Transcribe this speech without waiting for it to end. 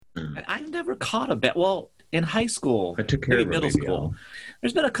I never caught a bat. Well, in high school, I took care maybe of it, middle maybe school.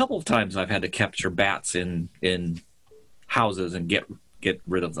 There's been a couple of times I've had to capture bats in houses and get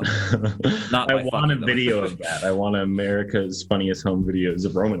rid of them. Not I by want a fucking them. video of that. I want America's Funniest Home Videos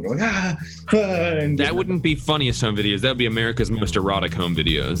of Roman going, and That wouldn't be funniest home videos. That would be America's most erotic home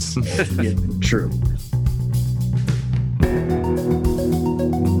videos. yeah, true.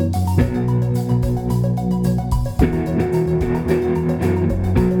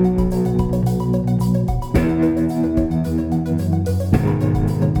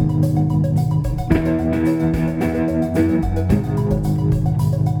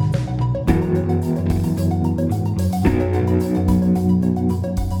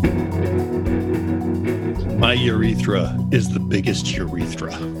 My urethra is the biggest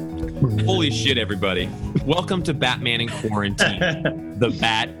urethra. Holy shit, everybody. Welcome to Batman in Quarantine. The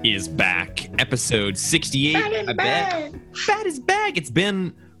Bat is back. Episode 68. Bat is back. It's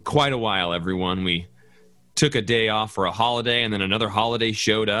been quite a while, everyone. We took a day off for a holiday, and then another holiday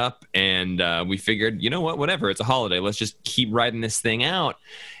showed up, and we figured, you know what, whatever, it's a holiday. Let's just keep riding this thing out.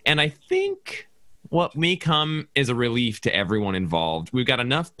 And I think what may come is a relief to everyone involved. We've got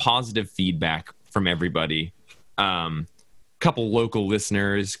enough positive feedback from everybody. Couple local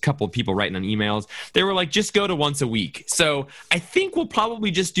listeners, couple of people writing on emails. They were like, just go to once a week. So I think we'll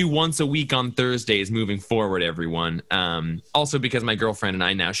probably just do once a week on Thursdays moving forward, everyone. Also because my girlfriend and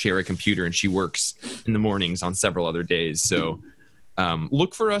I now share a computer and she works in the mornings on several other days. So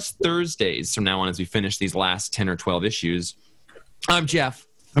look for us Thursdays from now on as we finish these last 10 or 12 issues. I'm Jeff.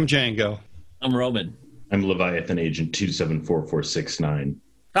 I'm Django. I'm Roman. I'm Leviathan Agent 274469.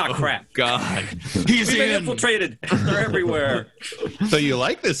 Ah, crap. God. He's been infiltrated. They're everywhere. So you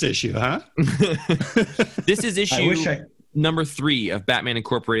like this issue, huh? This is I wish issue number 3 of Batman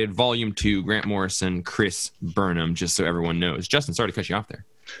Incorporated, Volume 2, Grant Morrison, Chris Burnham, just so everyone knows. Justin, sorry to cut you off there.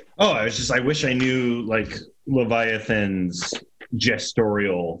 Oh, I wish I knew like Leviathan's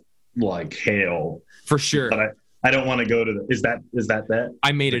gestorial like hail. For sure. But I don't want to go to the, is that?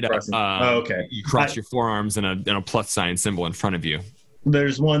 I made it up. Okay. You cross your forearms and a plus sign symbol in front of you.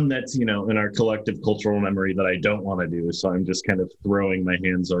 There's one that's, in our collective cultural memory that I don't want to do. So I'm just kind of throwing my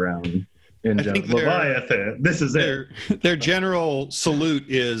hands around and I think Leviathan. This is it. Their general salute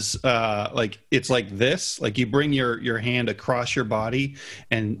is it's like this. Like you bring your hand across your body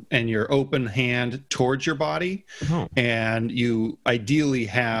and your open hand towards your body. Oh. And you ideally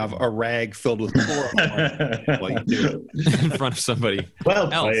have a rag filled with chloroform while you do it. In front of somebody. Well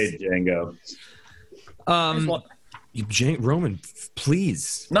played, Django. Roman,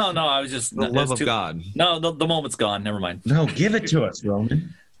 please. No, I was just... The love of God. No, the moment's gone. Never mind. No, give it to us,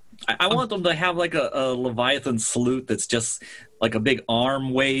 Roman. I want them to have like a Leviathan salute that's just like a big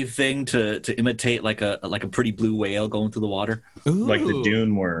arm wave thing to imitate like a pretty blue whale going through the water. Ooh. Like the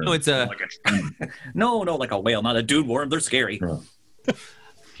dune worm. No, it's a... No, like a whale, not a dune worm. They're scary. Oh.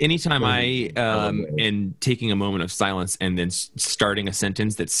 Anytime I am taking a moment of silence and then starting a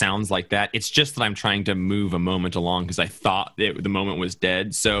sentence that sounds like that, it's just that I'm trying to move a moment along because I thought the moment was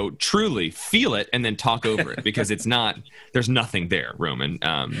dead. So truly feel it and then talk over it because it's not, there's nothing there, Roman.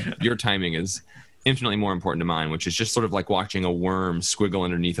 Your timing is infinitely more important to mine, which is just sort of like watching a worm squiggle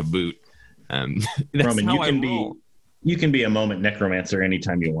underneath a boot. Roman, you can be a moment necromancer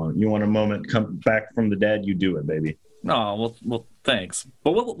anytime you want. You want a moment come back from the dead, you do it, baby. No, well, thanks.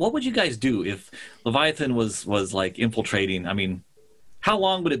 But what would you guys do if Leviathan was like infiltrating? I mean, how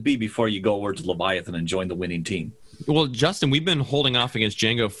long would it be before you go over to Leviathan and join the winning team? Well, Justin, we've been holding off against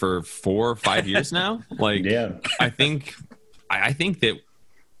Django for 4 or 5 years now. Like, yeah. I think that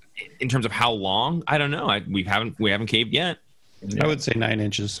in terms of how long, I don't know. We haven't caved yet. I would say 9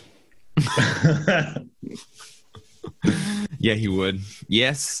 inches. Yeah, he would.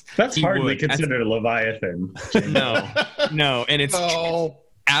 Yes, that's hardly considered a Leviathan. No, and it's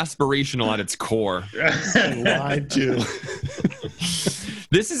aspirational at its core. Lied to.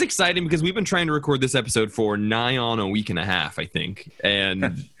 This is exciting because we've been trying to record this episode for nigh on a week and a half, I think, and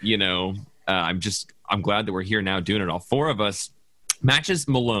I'm glad that we're here now doing it. All 4 of us. Matches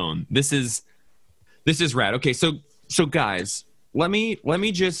Malone. This is rad. Okay, so guys, let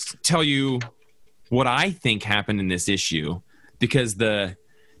me just tell you what I think happened in this issue, because the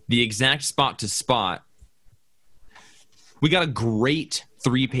exact spot to spot, we got a great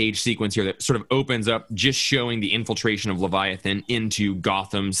 3-page sequence here that sort of opens up just showing the infiltration of Leviathan into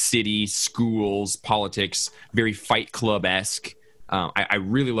Gotham City, schools, politics, very Fight Club-esque. I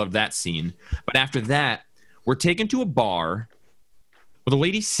really loved that scene. But after that, we're taken to a bar with a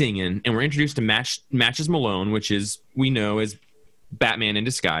lady singing, and we're introduced to Matches Malone, which is, we know, as Batman in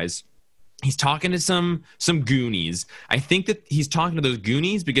disguise. he's talking to some Goonies. I think that he's talking to those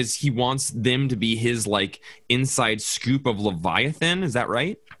Goonies because he wants them to be his like inside scoop of Leviathan. Is that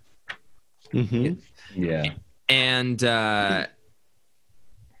right? Mm-hmm. Yeah.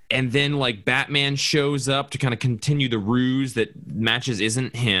 And then like Batman shows up to kind of continue the ruse that Matches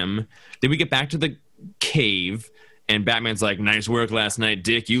isn't him. Then we get back to the cave, and Batman's like, "Nice work last night,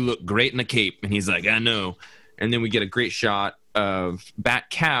 Dick. You look great in the cape." And he's like, "I know." And then we get a great shot of Bat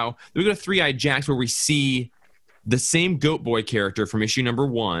Cow. Then we go to Three-Eyed Jacks, where we see the same Goat Boy character from issue number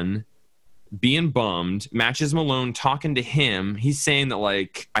 1 being bummed. Matches Malone talking to him. He's saying that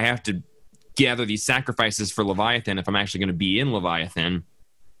like, I have to gather these sacrifices for Leviathan if I'm actually going to be in Leviathan.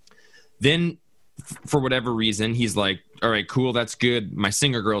 Then, for whatever reason, he's like, all right, cool, that's good. My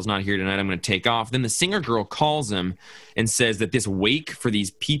singer girl's not here tonight. I'm going to take off. Then the singer girl calls him and says that this wake for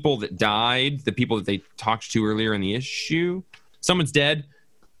these people that died, the people that they talked to earlier in the issue, someone's dead.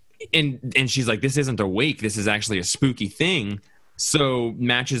 And she's like, this isn't a wake. This is actually a spooky thing. So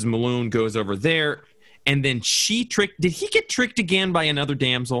Matches Malone goes over there. And then did he get tricked again by another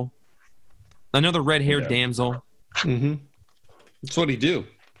damsel? Another red-haired damsel? Mm-hmm. That's what he do.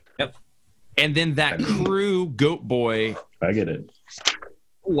 Yep. And then that crew, Goat Boy, I get it,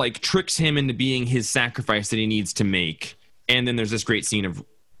 like tricks him into being his sacrifice that he needs to make. And then there's this great scene of,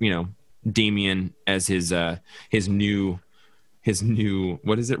 Damian as his new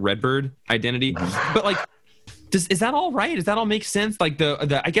what is it, Redbird identity. But like, is that all right? Does that all make sense? Like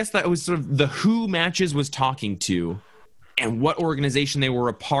the I guess that was sort of the who Matches was talking to and what organization they were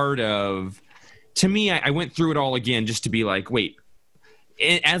a part of. To me, I went through it all again just to be like, wait.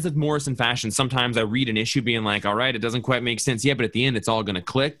 As of Morrison fashion, sometimes I read an issue being like, all right, it doesn't quite make sense yet, but at the end, it's all going to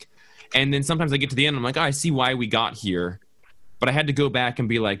click. And then sometimes I get to the end, I'm like, oh, I see why we got here. But I had to go back and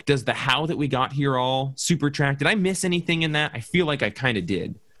be like, does the how that we got here all super track? Did I miss anything in that? I feel like I kind of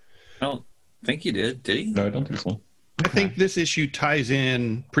did. I don't think you did he? No, I don't think so. I think this issue ties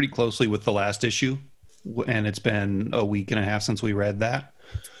in pretty closely with the last issue, and it's been a week and a half since we read that.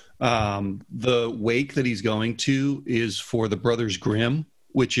 The wake that he's going to is for the Brothers Grimm,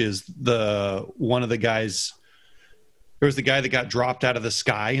 which is one of the guys. There was the guy that got dropped out of the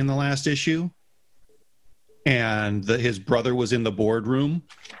sky in the last issue, and his brother was in the boardroom.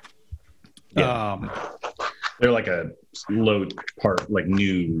 Yeah. They're like a low part, like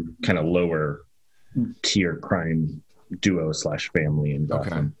new kind of lower tier crime duo / family in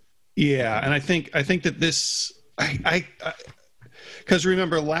Gotham. Okay. Yeah, and I think that this, because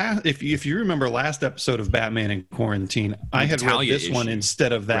remember if you remember last episode of Batman in Quarantine, I had read this one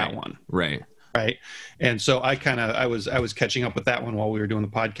instead of that one. Right. And so I was catching up with that one while we were doing the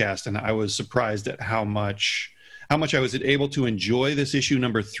podcast, and I was surprised at how much I was able to enjoy this issue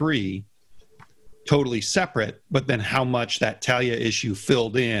number 3 totally separate, but then how much that Talia issue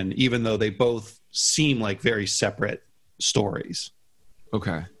filled in, even though they both seem like very separate stories.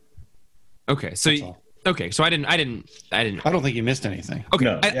 Okay. So so I don't think you missed anything. Okay.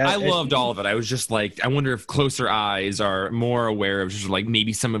 No, I loved all of it. I was just like, I wonder if closer eyes are more aware of just like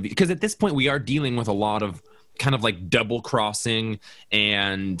maybe some of the, because at this point we are dealing with a lot of kind of like double crossing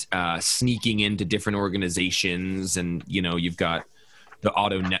and sneaking into different organizations. And, you've got the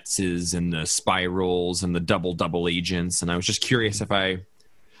Auto Netses and the Spirals and the double agents. And I was just curious if I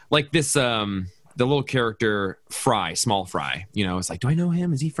like this, the little character Fry, Small Fry, it's like, do I know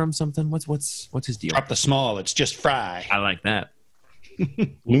him? Is he from something? What's his deal? Drop the small, it's just Fry. I like that.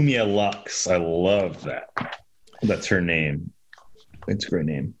 Lumia Lux, I love that. That's her name. It's a great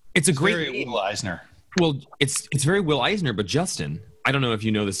name. It's a great very Will Eisner. Well, it's very Will Eisner, but Justin, I don't know if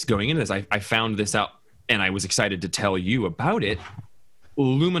you know this going into this. I found this out and I was excited to tell you about it.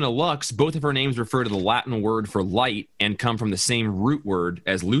 Lumina Lux, both of her names refer to the Latin word for light and come from the same root word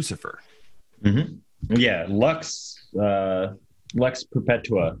as Lucifer. Mm-hmm. Yeah, Lux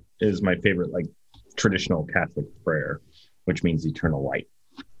Perpetua is my favorite, like traditional Catholic prayer, which means eternal light.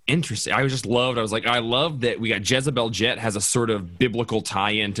 Interesting. I love that we got Jezebel Jet has a sort of biblical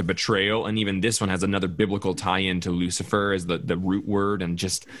tie-in to betrayal, and even this one has another biblical tie-in to Lucifer as the root word, and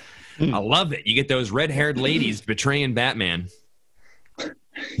just I love it. You get those red-haired ladies betraying Batman.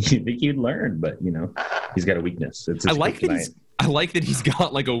 You think you'd learn, but he's got a weakness. I like that he's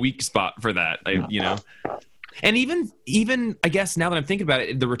got like a weak spot for that. And even I guess now that I'm thinking about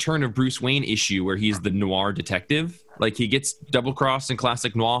it, the Return of Bruce Wayne issue where he's the noir detective, like he gets double crossed in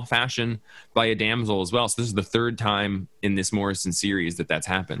classic noir fashion by a damsel as well. So this is the third time in this Morrison series that's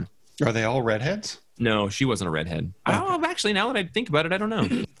happened. Are they all redheads? No, she wasn't a redhead. Oh, actually, now that I think about it, I don't know.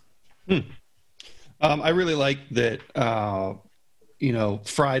 I really like that.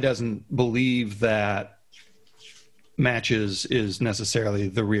 Fry doesn't believe that Matches is necessarily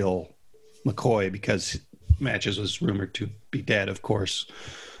the real McCoy because Matches was rumored to be dead, of course.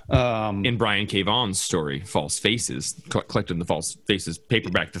 In Brian K. Vaughan's story, False Faces, collected in the False Faces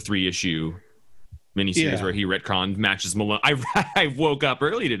paperback, the 3-issue miniseries where he retconned Matches Malone. I woke up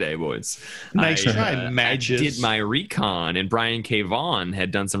early today, boys. Nice try, Matches. I did my recon, and Brian K. Vaughan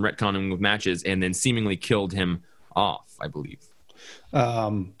had done some retconning with Matches and then seemingly killed him off, I believe.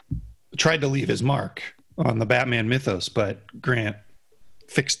 Tried to leave his mark on the Batman mythos, but Grant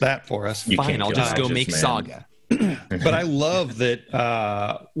fixed that for us. Fine, I'll just go make Saga. But I love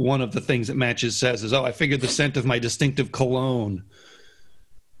that one of the things that Matches says is, I figured the scent of my distinctive cologne.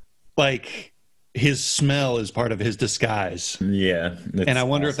 Like, his smell is part of his disguise. Yeah. And I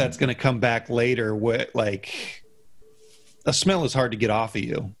wonder if that's going to come back later. Like, a smell is hard to get off of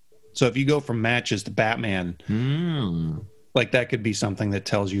you. So if you go from Matches to Batman, like that could be something that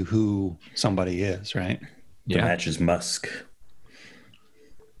tells you who somebody is, right? The Matches musk.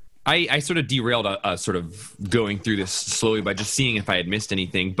 I sort of derailed sort of going through this slowly by just seeing if I had missed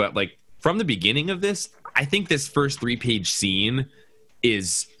anything. But like from the beginning of this, I think this first 3-page scene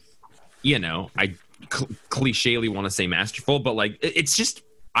is, I clichely want to say masterful, but like it's just,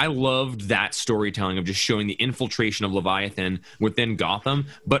 I loved that storytelling of just showing the infiltration of Leviathan within Gotham,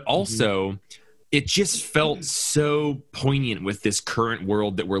 but also it just felt so poignant with this current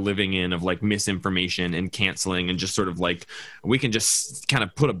world that we're living in of like misinformation and canceling and just sort of like we can just kind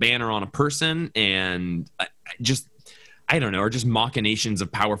of put a banner on a person and I don't know, or just machinations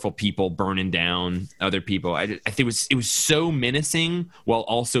of powerful people burning down other people. I think it was so menacing while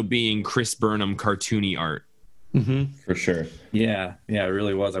also being Chris Burnham cartoony art. Mm-hmm. For sure. Yeah, it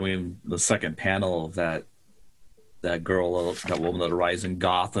really was. I mean, the second panel of that woman that arrives in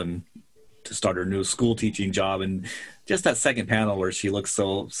Gotham to start her new school teaching job, and just that second panel where she looks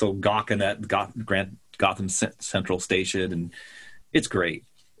so gawking at Gotham Central Station, and it's great.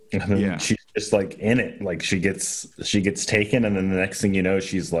 Yeah, she's just like in it. Like she gets taken, and then the next thing you know,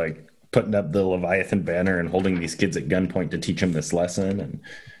 she's like putting up the Leviathan banner and holding these kids at gunpoint to teach them this lesson. And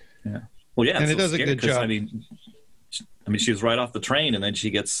and it does a good job. I mean, she was right off the train, and then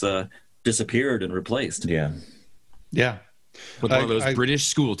she gets disappeared and replaced. Yeah. With one of those British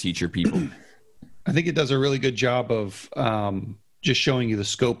school teacher people. I think it does a really good job of just showing you the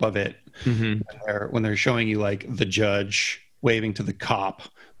scope of it. Mm-hmm. When they're showing you like the judge waving to the cop,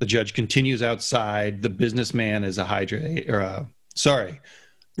 the judge continues outside. The businessman is a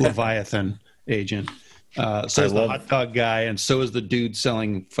Leviathan agent. So is the hot dog guy, and so is the dude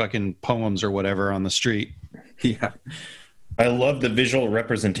selling fucking poems or whatever on the street. Yeah. I love the visual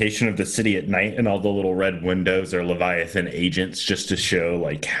representation of the city at night, and all the little red windows are Leviathan agents, just to show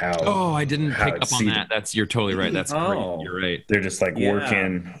like how. Oh, I didn't pick up on that. You're totally right. That's great. You're right. They're just like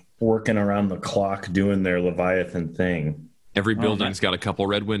working around the clock, doing their Leviathan thing. Every building's got a couple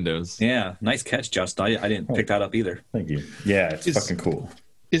red windows. Yeah, nice catch, Justin. I didn't pick that up either. Thank you. Yeah, it's fucking cool.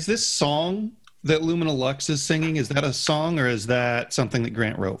 Is this song that Lumina Lux is singing, is that a song or is that something that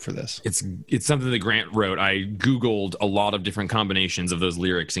Grant wrote for this? It's something that Grant wrote. I Googled a lot of different combinations of those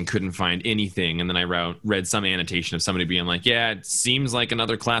lyrics and couldn't find anything. And then I read some annotation of somebody being like, yeah, it seems like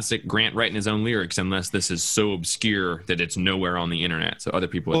another classic Grant writing his own lyrics, unless this is so obscure that it's nowhere on the internet. So other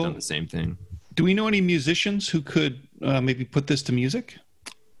people have done the same thing. Do we know any musicians who could maybe put this to music?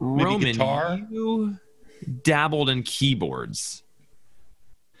 Maybe Roman, guitar? you dabbled in keyboards.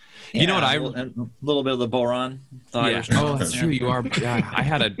 Yeah, you know what? A little bit of the boron. Yeah. Oh, that's true. You are. Yeah, I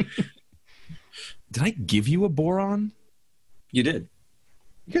had a. Did I give you a boron? You did.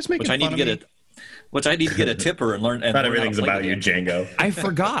 You guys making fun of me? Which I need to get a tipper and learn. Not everything's about you, Django. I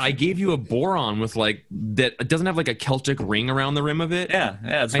forgot. I gave you a boron with like that. It doesn't have like a Celtic ring around the rim of it. Yeah,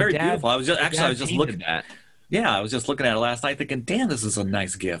 it's very beautiful. I was just looking at that. Yeah, I was just looking at it last night, thinking, "Damn, this is a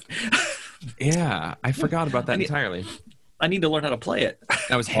nice gift." Yeah, I forgot about that entirely. I need to learn how to play it.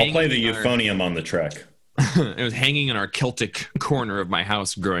 I'll play the euphonium on the Trek. It was hanging in our Celtic corner of my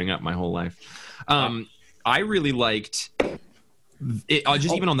house growing up my whole life. I really liked it,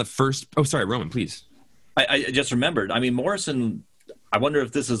 even on the first. Oh, sorry, Roman, please. I just remembered. I mean, Morrison. I wonder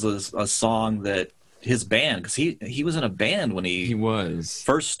if this is a song that his band, because he was in a band when he was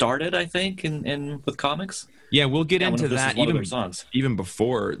first started, I think, in with comics. Yeah, we'll get into that even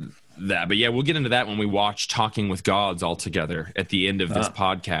before that. But yeah, we'll get into that when we watch Talking with Gods all together at the end of this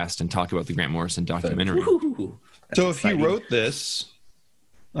podcast and talk about the Grant Morrison documentary. So if he wrote this,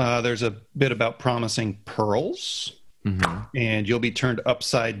 there's a bit about promising pearls, and you'll be turned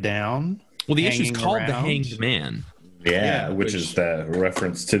upside down. Well, the issue's called The Hanged Man. Yeah, which is the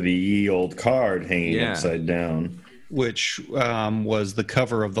reference to the old card hanging upside down. Which was the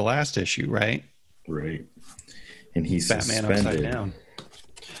cover of the last issue, right? Right. And he's Batman suspended. upside down.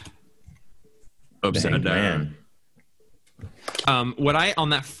 Upside down. Man. What I on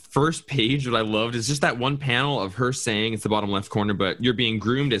that first page, what I loved is just that one panel of her saying, it's the bottom left corner, but you're being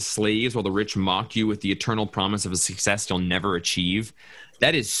groomed as slaves while the rich mock you with the eternal promise of a success you'll never achieve.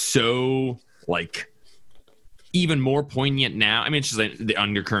 That is so like even more poignant now. I mean, it's just like the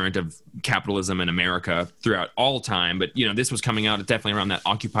undercurrent of capitalism in America throughout all time. But this was coming out definitely around that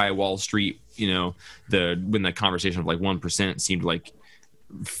Occupy Wall Street. When the conversation of like 1% seemed like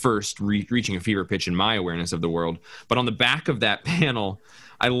first reaching a fever pitch in my awareness of the world. But on the back of that panel,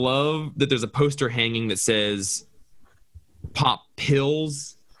 I love that there's a poster hanging that says pop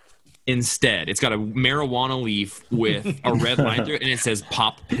pills instead. It's got a marijuana leaf with a red line through it, and it says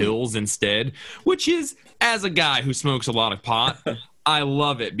pop pills instead, which is, as a guy who smokes a lot of pot, I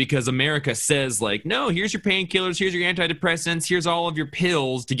love it because America says like, no, here's your painkillers, here's your antidepressants, here's all of your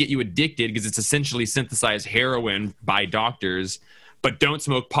pills to get you addicted because it's essentially synthesized heroin by doctors. But don't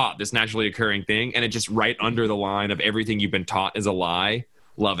smoke pot, this naturally occurring thing. And it just right under the line of everything you've been taught is a lie.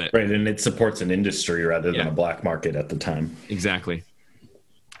 Love it. Right, and it supports an industry rather than a black market at the time. Exactly.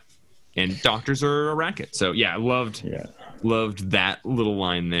 And doctors are a racket. So, yeah, loved that little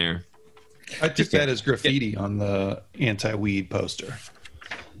line there. I took that as graffiti on the anti-weed poster.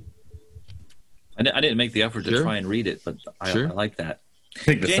 I didn't make the effort to try and read it, but I like that. I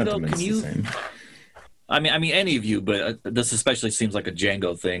think the Django, sentiment's can you... the same. I mean, any of you, but this especially seems like a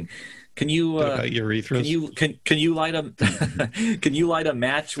Django thing. Can you urethras? Can you light a can you light a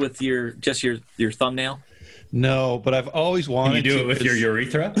match with your thumbnail? No, but I've always wanted to. Can you do it with your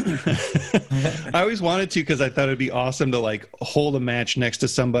urethra? I always wanted to because I thought it'd be awesome to like hold a match next to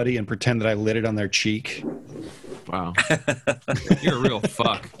somebody and pretend that I lit it on their cheek. Wow, you're a real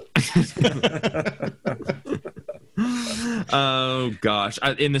fuck. Oh gosh,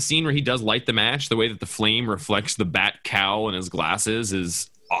 in the scene where he does light the match, the way that the flame reflects the bat cowl in his glasses is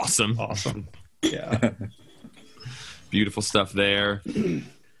awesome. Yeah. Beautiful stuff there.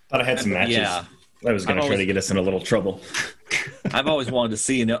 Thought I had some matches. Yeah. I was going to try to get us in a little trouble. I've always wanted to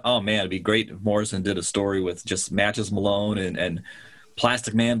see, oh man, it'd be great if Morrison did a story with just Matches Malone and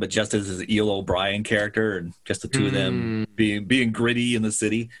Plastic Man, but just as his Eel O'Brien character and just the two of them being gritty in the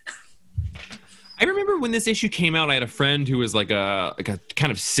city. I remember when this issue came out, I had a friend who was like a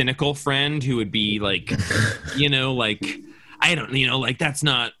kind of cynical friend who would be like, I don't, like that's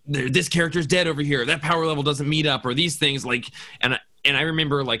not, this character's dead over here. That power level doesn't meet up, or these things like, and I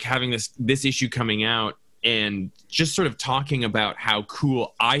remember like having this issue coming out and just sort of talking about how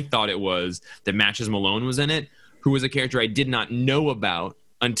cool I thought it was that Matches Malone was in it, who was a character I did not know about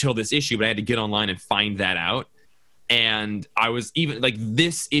until this issue, but I had to get online and find that out. And I was even like,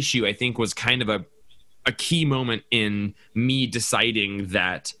 this issue I think was kind of a key moment in me deciding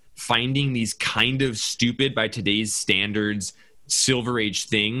that finding these kind of stupid by today's standards Silver Age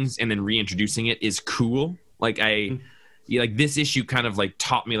things and then reintroducing it is cool. Like this issue kind of like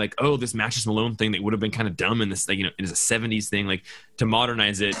taught me like, oh, this Matches Malone thing that would have been kind of dumb in this, like, it is a 70s thing, like to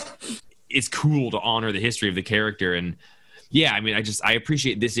modernize it is cool to honor the history of the character. And yeah, I mean, I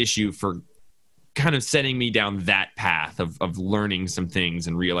appreciate this issue for kind of setting me down that path of learning some things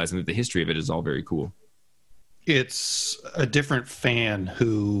and realizing that the history of it is all very cool. It's a different fan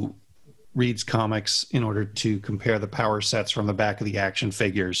who reads comics in order to compare the power sets from the back of the action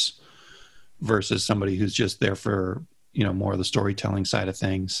figures versus somebody who's just there for, more of the storytelling side of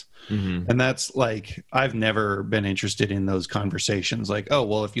things. Mm-hmm. And that's like, I've never been interested in those conversations. Like, oh,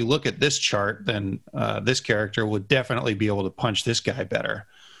 well, if you look at this chart, then this character would definitely be able to punch this guy better.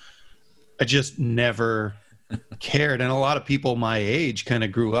 I just never cared. And a lot of people my age kind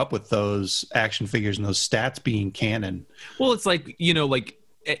of grew up with those action figures and those stats being canon. Well, it's like,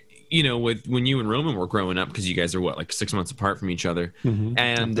 with when you and Roman were growing up, because you guys are like 6 months apart from each other. Mm-hmm.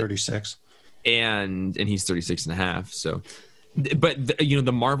 And I'm 36. And he's 36 and a half. So, but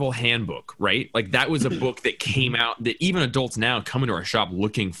the Marvel Handbook, right? Like that was a book that came out that even adults now come into our shop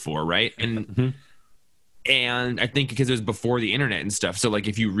looking for, right? And mm-hmm. And I think because it was before the internet and stuff. So like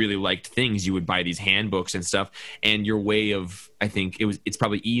if you really liked things, you would buy these handbooks and stuff. And your way of, I think it's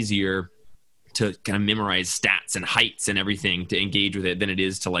probably easier to kind of memorize stats and heights and everything to engage with it than it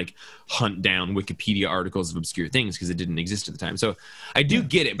is to like hunt down Wikipedia articles of obscure things because it didn't exist at the time. So I do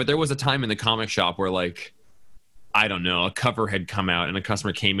get it, but there was a time in the comic shop where like, I don't know, a cover had come out and a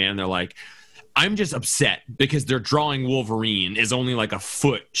customer came in and they're like, I'm just upset because they're drawing Wolverine is only like a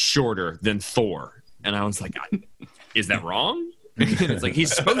foot shorter than Thor. And I was like, is that wrong? And it's like,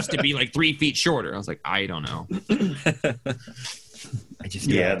 he's supposed to be like 3 feet shorter. I was like, I don't know.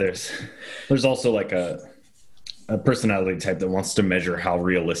 There's also like a personality type that wants to measure how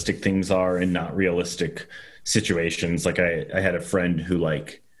realistic things are in not realistic situations. Like I had a friend who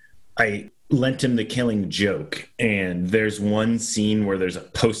like, lent him the Killing Joke, and there's one scene where there's a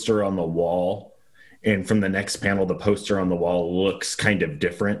poster on the wall, and from the next panel the poster on the wall looks kind of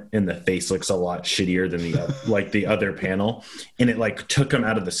different and the face looks a lot shittier than the other panel, and it like took him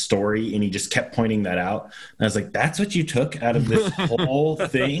out of the story, and he just kept pointing that out. And I was like, that's what you took out of this whole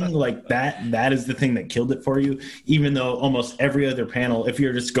thing? Like that is the thing that killed it for you, even though almost every other panel, if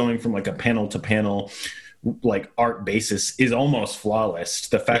you're just going from like a panel to panel like art basis, is almost flawless.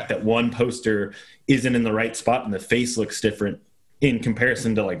 The fact that one poster isn't in the right spot and the face looks different in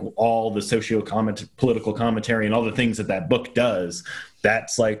comparison to like all the political commentary and all the things that book does,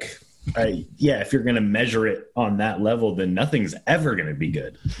 that's like, if you're going to measure it on that level, then nothing's ever going to be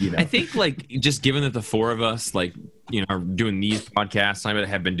good. You know, I think like just given that the four of us like, you know, are doing these podcasts, I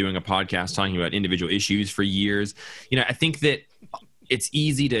have been doing a podcast talking about individual issues for years. You know, I think that it's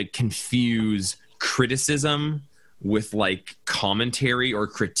easy to confuse criticism with like commentary or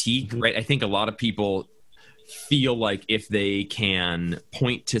critique, right? I think a lot of people feel like if they can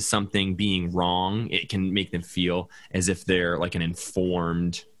point to something being wrong, it can make them feel as if they're like an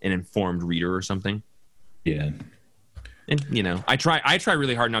informed reader or something. Yeah. And you know, I try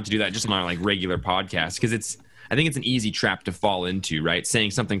really hard not to do that just on my like regular podcast, because I think it's an easy trap to fall into, right?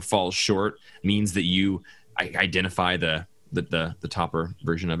 Saying something falls short means that you identify the topper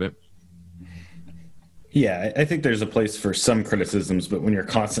version of it. Yeah, I think there's a place for some criticisms, but when you're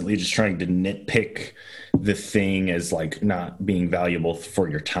constantly just trying to nitpick the thing as like not being valuable for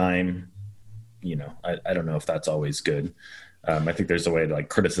your time, you know, I don't know if that's always good. I think there's a way to like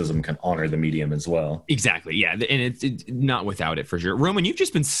criticism can honor the medium as well. Exactly. Yeah. And it's not without it for sure. Roman, you've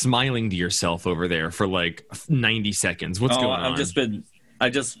just been smiling to yourself over there for like 90 seconds. What's going on? I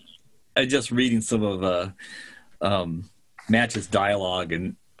just reading some of Match's dialogue,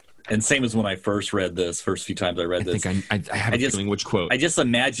 and same as when I first read this, first few times I read this. I have a feeling which quote. I just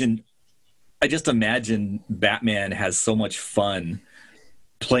imagine Batman has so much fun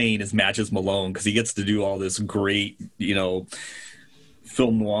playing as Matches Malone, because he gets to do all this great, you know,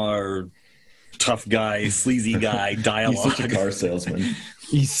 film noir, tough guy, sleazy guy dialogue. He's such a car salesman.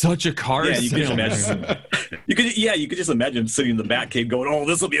 He's such a car salesman. You could just imagine him sitting in the Batcave going, "Oh,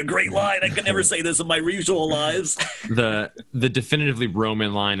 this will be a great line. I could never say this in my usual lives." The definitively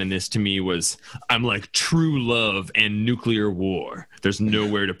Roman line in this to me was, "I'm like true love and nuclear war. There's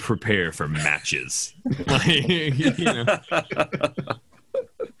nowhere to prepare for matches." Like, you know.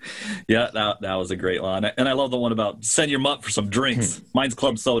 Yeah, that was a great line. And I love the one about send your mutt for some drinks. Mine's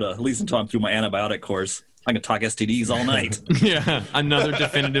club soda, at least until I'm through my antibiotic course. I can talk STDs all night. Yeah, another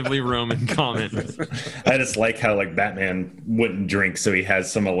definitively Roman comment. I just like how like Batman wouldn't drink, so he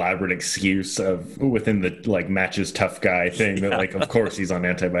has some elaborate excuse of within the like Matches tough guy thing that like of course he's on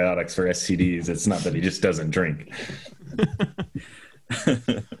antibiotics for STDs. It's not that he just doesn't drink.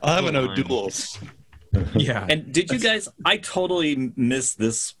 I'll have no duels. Yeah. And did you guys? I totally missed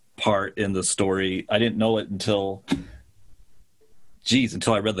this part in the story. I didn't know it until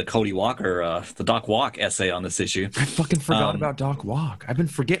I read the Cody Walker, the Doc Walk essay on this issue. I fucking forgot about Doc Walk. I've been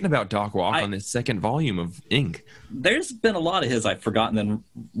forgetting about Doc Walk on this second volume of Ink. There's been a lot of his I've forgotten, and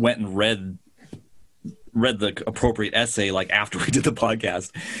went and read the appropriate essay like after we did the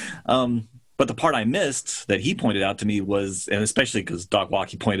podcast. But the part I missed that he pointed out to me was, and especially because Doc Walk,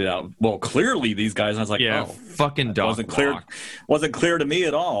 he pointed out, well, clearly these guys. And I was like, yeah, oh, fucking Doc Walk. Wasn't clear to me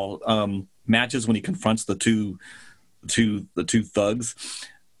at all. Matches when he confronts the two thugs.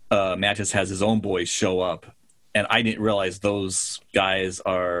 Matches has his own boys show up, and I didn't realize those guys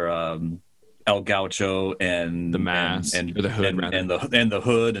are El Gaucho and the Mask, and or the Hood, and the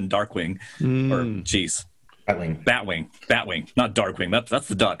Hood and Darkwing. Or geez. Batwing, not Darkwing. That's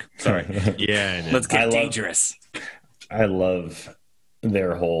the duck. Sorry. Yeah. Let's get dangerous. I love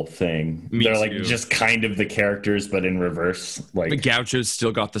their whole thing. They're like just kind of the characters, but in reverse. Like the Gaucho's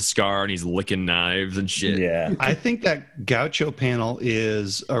still got the scar and he's licking knives and shit. Yeah. I think that Gaucho panel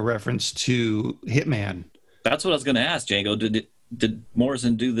is a reference to Hitman. That's what I was going to ask, Django. Did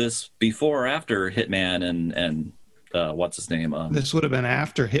Morrison do this before or after Hitman and what's his name? This would have been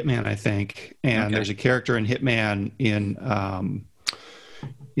after Hitman, I think. And there's a character in Hitman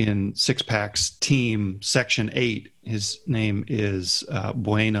in Six Pack's team, Section 8. His name is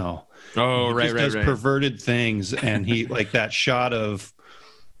Bueno. Oh, right. He does perverted things, and he like that shot of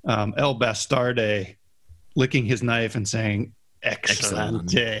El Bastarde licking his knife and saying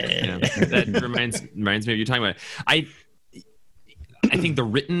 "Excellent." Yeah, that reminds me of you talking about it. I think the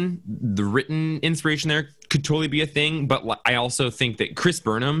written inspiration there could totally be a thing, but I also think that Chris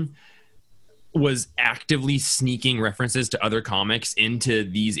Burnham was actively sneaking references to other comics into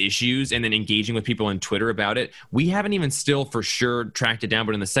these issues and then engaging with people on Twitter about it. We haven't even still for sure tracked it down,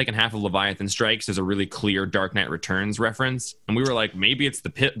 but in the second half of Leviathan Strikes, there's a really clear Dark Knight Returns reference. And we were like, maybe it's the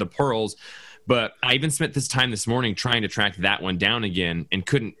pearls. But I even spent this time this morning trying to track that one down again and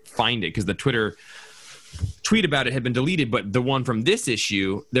couldn't find it because the Twitter tweet about it had been deleted. But the one from this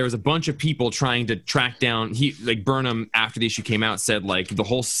issue, there was a bunch of people trying to track down. Burnham, after the issue came out, said like the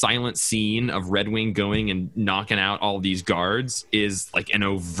whole silent scene of Red Wing going and knocking out all these guards is like an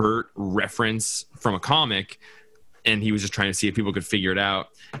overt reference from a comic. And he was just trying to see if people could figure it out.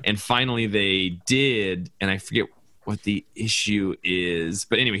 And finally they did. And I forget what the issue is,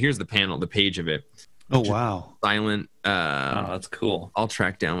 but anyway, here's the page of it. Oh wow, silent. Oh, that's cool. I'll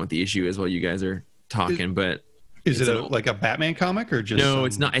track down what the issue is while you guys are talking. But is it like a Batman comic or just? No,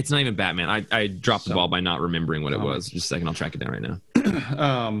 it's not. It's not even Batman. I dropped the ball by not remembering what it was. Just a second, I'll track it down right now.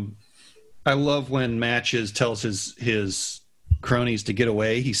 I love when Matches tells his cronies to get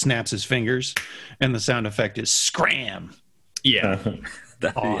away. He snaps his fingers, and the sound effect is scram. Yeah.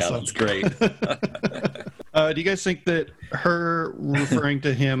 Awesome. Yeah, that's great. Do you guys think that her referring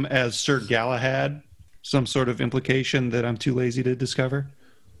to him as Sir Galahad, some sort of implication that I'm too lazy to discover?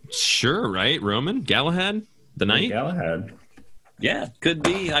 Sure, right? Roman? Galahad? The Knight? Galahad. Yeah, could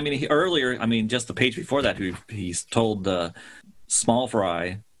be. I mean, just the page before that, he's told Small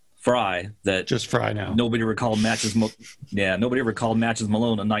Fry that just Fry now. Nobody ever called Matches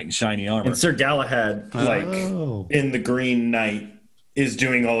Malone a knight in shiny armor. And Sir Galahad, in the Green Knight, is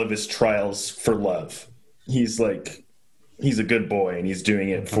doing all of his trials for love. He's a good boy, and he's doing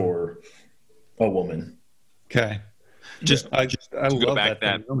it for a woman. Okay. I love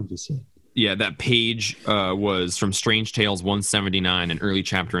that. Yeah, that page was from Strange Tales 179, an early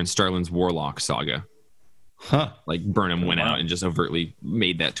chapter in Starlin's Warlock saga. Huh. Like Burnham went out and just overtly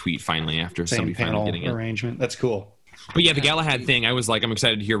made that tweet finally after somebody finally getting it. Arrangement. That's cool. But yeah, the Galahad thing, I was like, I'm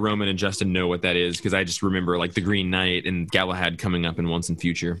excited to hear Roman and Justin know what that is because I just remember like the Green Knight and Galahad coming up in Once and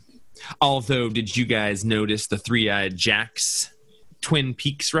Future. Although, did you guys notice the Three-Eyed Jacks Twin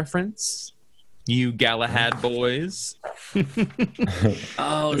Peaks reference? You Galahad boys.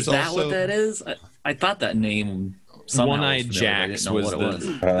 Oh, is that what that is? I thought that name. One-Eyed Jacks was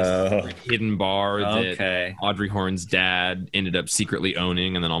the hidden bar that Audrey Horne's dad ended up secretly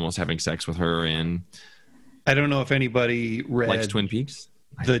owning and then almost having sex with her in. I don't know if anybody read Twin Peaks,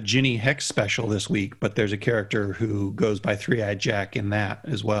 the Ginny Hex special this week, but there's a character who goes by Three-Eyed Jack in that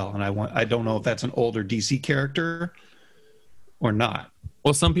as well. And I don't know if that's an older DC character or not.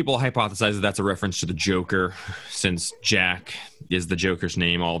 Well, some people hypothesize that that's a reference to the Joker, since Jack is the Joker's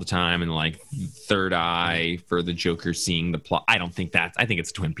name all the time, and like third eye for the Joker seeing the plot. I think it's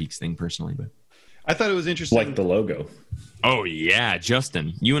a Twin Peaks thing personally, but I thought it was interesting. Like the logo. Oh yeah,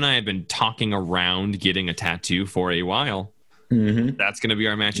 Justin, you and I have been talking around getting a tattoo for a while. Mm-hmm. That's going to be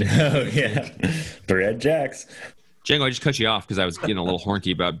our match. Oh yeah, Three-Eyed Jacks. Django, I just cut you off because I was getting a little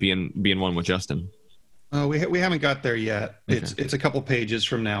horny about being one with Justin. We haven't got there yet. Okay. It's a couple pages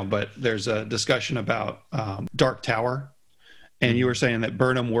from now, but there's a discussion about Dark Tower, and you were saying that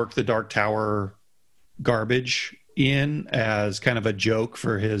Burnham worked the Dark Tower garbage in as kind of a joke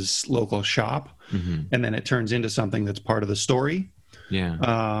for his local shop, and then it turns into something that's part of the story.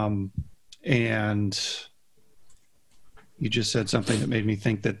 Yeah. And you just said something that made me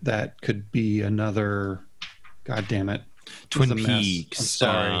think that could be another. God damn it. Twin Peaks.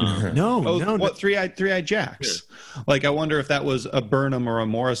 I'm sorry. No. What Three-Eyed Jacks? Sure. Like, I wonder if that was a Burnham or a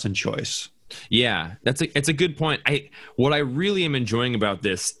Morrison choice. Yeah, it's a good point. What I really am enjoying about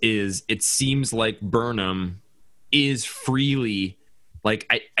this is it seems like Burnham is freely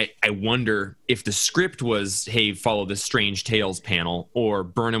like I wonder if the script was, hey, follow this Strange Tales panel, or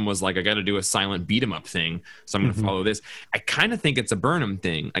Burnham was like, I got to do a silent beat 'em up thing, so I'm going to follow this. I kind of think it's a Burnham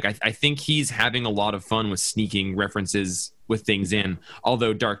thing. Like I think he's having a lot of fun with sneaking references with things in.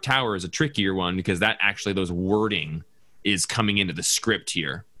 Although Dark Tower is a trickier one because that actually those wording is coming into the script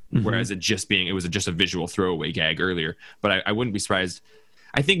here, whereas it was just a visual throwaway gag earlier. But I wouldn't be surprised.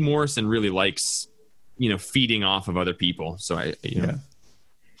 I think Morrison really likes feeding off of other people. So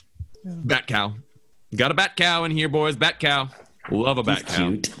Bat cow. Got a bat cow in here, boys. Bat cow. Love a bat cow.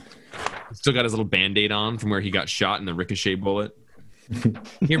 Cute. Still got his little Band-Aid on from where he got shot in the ricochet bullet.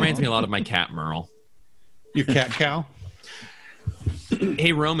 He reminds me a lot of my cat, Merle. Your cat cow?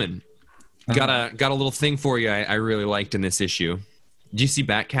 Hey, Roman. Got a little thing for you I really liked in this issue. Do you see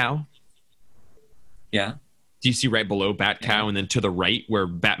Bat Cow? Yeah. Do you see right below Bat Cow and then to the right where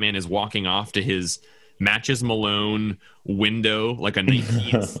Batman is walking off to his Matches Malone window, like a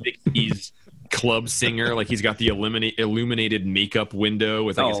 1960s club singer, like he's got the illuminated makeup window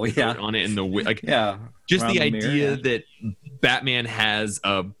with like his coat on it, and just the idea that Batman has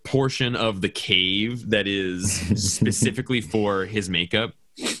a portion of the cave that is specifically for his makeup.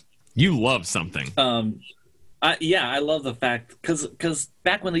 You love something. I love the fact because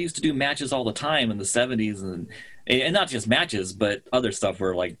back when they used to do matches all the time in the 70s and not just matches but other stuff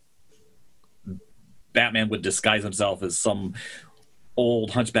where like Batman would disguise himself as some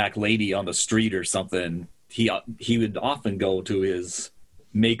old hunchback lady on the street or something. He would often go to his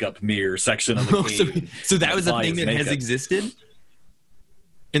makeup mirror section of the cave. So that was a thing that has existed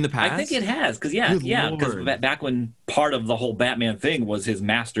in the past? I think it has, because because back when part of the whole Batman thing was his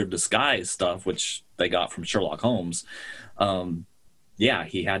master of disguise stuff, which they got from Sherlock Holmes.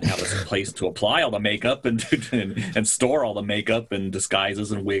 He had to have a place to apply all the makeup and store all the makeup and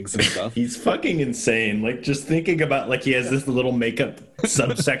disguises and wigs and stuff. He's fucking insane. Like, just thinking about, like, he has this little makeup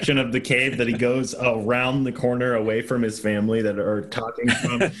subsection of the cave that he goes around the corner away from his family that are talking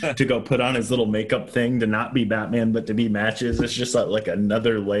from to go put on his little makeup thing to not be Batman but to be Matches. It's just like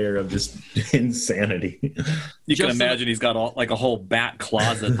another layer of just insanity. You can imagine he's got a whole bat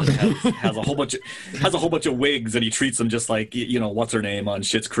closet that has a whole bunch of wigs, and he treats them just like, what's her name on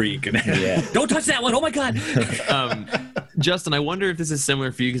Schitt's Creek, and don't touch that one. Oh my god. Justin, I wonder if this is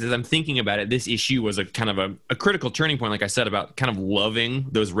similar for you, because as I'm thinking about it, this issue was a kind of a critical turning point, like I said, about kind of loving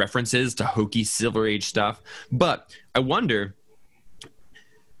those references to hokey Silver Age stuff. But I wonder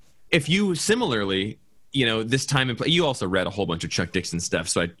if you similarly, this time and you also read a whole bunch of Chuck Dixon stuff,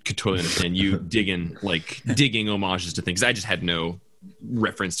 so I could totally understand you digging homages to things. I just had no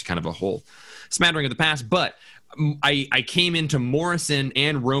reference to kind of a whole smattering of the past, but I came into Morrison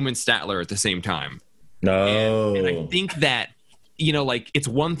and Roman Statler at the same time. No. And I think that, it's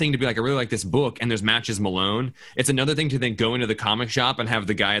one thing to be like, I really like this book, and there's Matches Malone. It's another thing to then go into the comic shop and have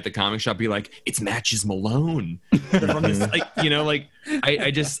the guy at the comic shop be like, it's Matches Malone. From this, I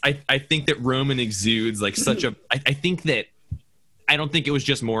think that Roman exudes like such a, I think that, I don't think it was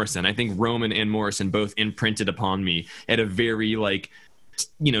just Morrison. I think Roman and Morrison both imprinted upon me at a very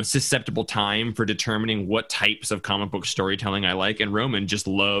susceptible time for determining what types of comic book storytelling I like. And Roman just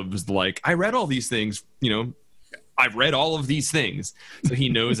loves, I read all these things, I've read all of these things, so he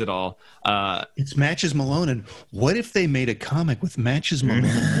knows it all. It's Matches Malone, and what if they made a comic with Matches Malone?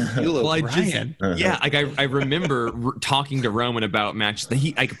 I remember talking to Roman about Matches.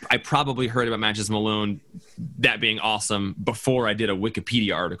 I probably heard about Matches Malone, that being awesome, before I did a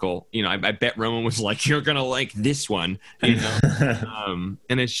Wikipedia article. I bet Roman was like, "You're gonna like this one," and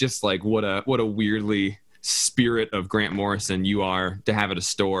it's just like what a weirdly spirit of Grant Morrison you are to have at a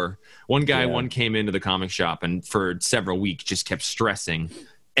store. One came into the comic shop and for several weeks just kept stressing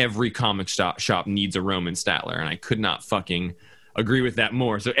every comic shop needs a Roman Statler, and I could not fucking agree with that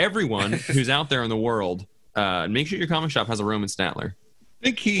more. So everyone who's out there in the world, make sure your comic shop has a Roman Statler.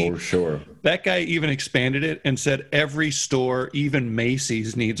 I think for sure. That guy even expanded it and said every store, even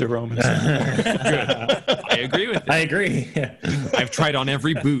Macy's, needs a Roman Statler. Good. I agree with it. I agree. I've tried on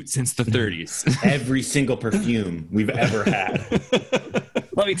every boot since the 30s. Every single perfume we've ever had.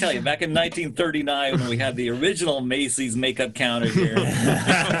 Let me tell you, back in 1939, when we had the original Macy's makeup counter here,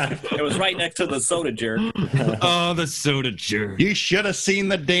 it was right next to the Soda Jerk. Oh, the Soda Jerk. You should have seen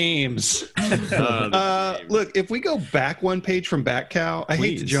the dames. Look, if we go back one page from Batcow, I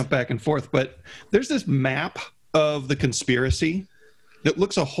hate to jump back and forth, but there's this map of the conspiracy that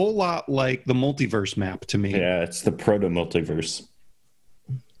looks a whole lot like the multiverse map to me. Yeah, it's the proto-multiverse.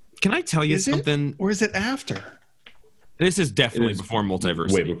 Can I tell you something? Or is it after? This is definitely before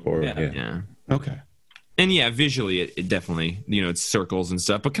multiverse. Way before, yeah. Okay. And visually, it definitely, it's circles and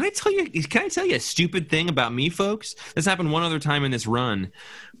stuff. But can I tell you a stupid thing about me, folks? This happened one other time in this run.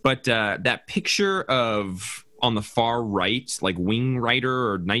 But that picture of, on the far right, like Wing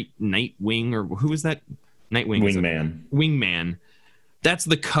Rider or Nightwing, or who is that? Nightwing. Wingman. That's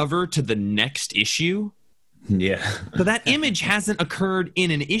the cover to the next issue. Yeah. So that image hasn't occurred in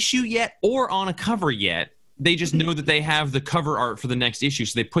an issue yet or on a cover yet. They just know that they have the cover art for the next issue,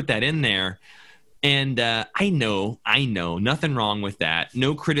 so they put that in there. And I know, nothing wrong with that.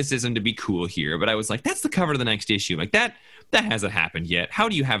 No criticism to be cool here, but I was like, that's the cover to the next issue. Like that hasn't happened yet. How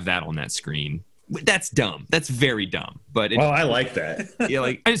do you have that on that screen? That's dumb. That's very dumb. But I like that.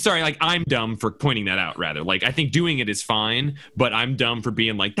 I'm sorry. I'm dumb for pointing that out. Rather, I think doing it is fine, but I'm dumb for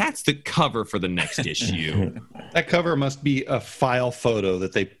being like, that's the cover for the next issue. That cover must be a file photo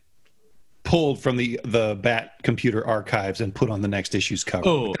that they pulled from the Bat computer archives and put on the next issue's cover.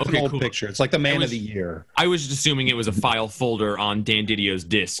 Oh, It's okay, an old cool. picture. It's like the Man of the Year. I was just assuming it was a file folder on Dan Didio's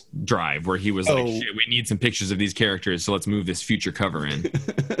disk drive where he was like, shit, we need some pictures of these characters, so let's move this future cover in.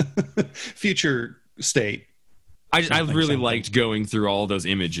 Future state. I really liked going through all those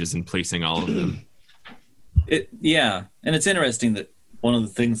images and placing all of them. Yeah, and it's interesting that one of the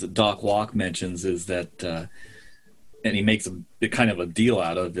things that Doc Walk mentions is that, and he makes a kind of a deal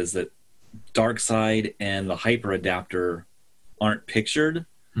out of, is that Darkseid and the Hyper Adapter aren't pictured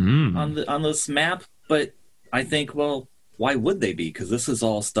on this map. But I think, well, why would they be? Because this is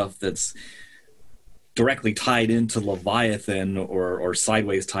all stuff that's directly tied into Leviathan or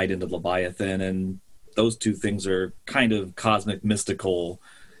sideways tied into Leviathan, and those two things are kind of cosmic, mystical,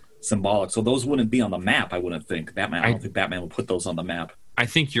 symbolic. So those wouldn't be on the map, I wouldn't think. I don't think Batman would put those on the map. I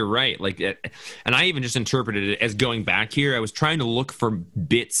think you're right. And I even just interpreted it as going back here. I was trying to look for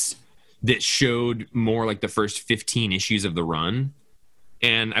bits that showed more like the first 15 issues of the run.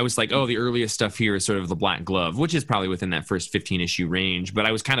 And I was like, oh, the earliest stuff here is sort of the Black Glove, which is probably within that first 15 issue range. But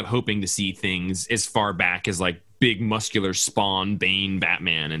I was kind of hoping to see things as far back as like big muscular Spawn, Bane,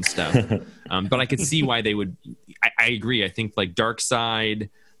 Batman and stuff. But I could see why they would. I agree. I think like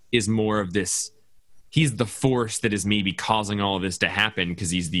Darkseid is more of this. He's the force that is maybe causing all of this to happen because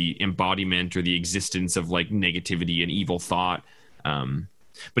he's the embodiment or the existence of like negativity and evil thought.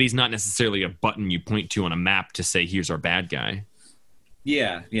 But he's not necessarily a button you point to on a map to say, here's our bad guy.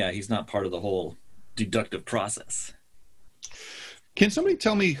 Yeah, he's not part of the whole deductive process. Can somebody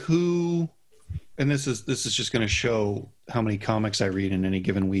tell me who, and this is just going to show how many comics I read in any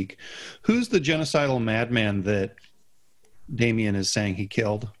given week, who's the genocidal madman that Damian is saying he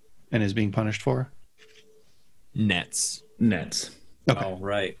killed and is being punished for? Nets. Okay. Oh,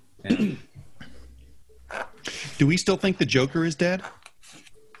 right. Yeah. Do we still think the Joker is dead?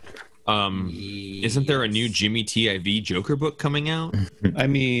 Isn't there a new Jimmy TIV Joker book coming out? I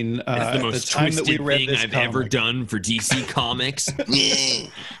mean, It's the most the time that we twisted read thing this I've ever comic, done for DC Comics.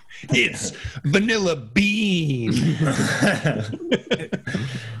 it's Vanilla Bean.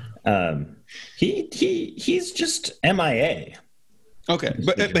 He's just MIA. Okay,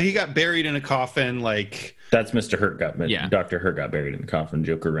 but he got buried in a coffin, like. That's Mr. Hurt Dr. Hurt got buried in the coffin.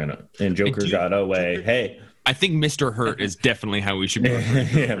 Joker ran up, and Joker got away. Hey, I think Mr. Hurt is definitely how we should be referring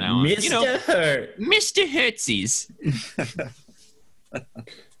to him now. Mr. Hurt. Mr. Hurtsies.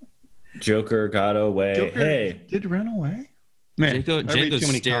 Joker got away. Joker hey, did run away. Man, I read Django's too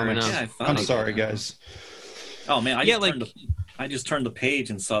many staring comics. up. Yeah, I thought I'm he sorry, did. guys. Oh man, I just turned the page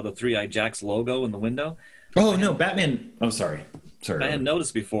and saw the Three-Eyed Jacks logo in the window. oh no, Batman. Oh, sorry. I hadn't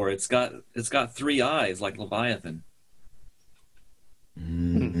noticed before. It's got three eyes like Leviathan.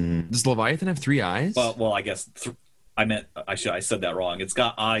 Does Leviathan have 3 eyes? Well, I guess I said that wrong. It's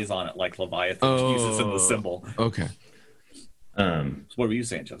got eyes on it like Leviathan. It uses in the symbol. Okay. So what were you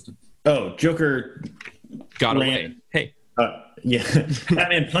saying, Justin? Oh, Joker Got away. Hey. Yeah,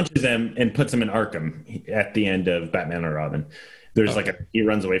 Batman punches him and puts him in Arkham at the end of Batman and Robin. There's he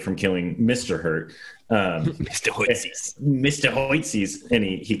runs away from killing Mr. Hurt. Mr. Hoitsies. Mr. Hoitsies, and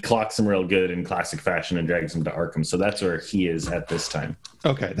he clocks him real good in classic fashion and drags him to Arkham. So that's where he is at this time.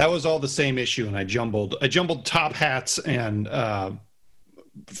 Okay, that was all the same issue, and I jumbled top hats and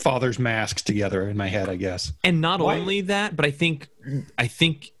father's masks together in my head, I guess. And not only that, but I think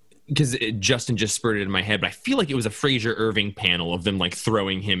because Justin just spurted it in my head, but I feel like it was a Fraser Irving panel of them like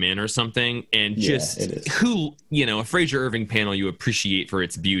throwing him in or something, and just a Fraser Irving panel you appreciate for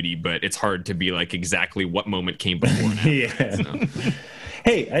its beauty, but it's hard to be like exactly what moment came before. Yeah. So.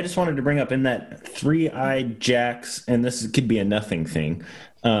 Hey, I just wanted to bring up in that Three-Eyed Jacks, and this could be a nothing thing.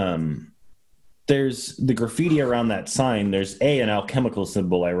 There's the graffiti around that sign. There's an alchemical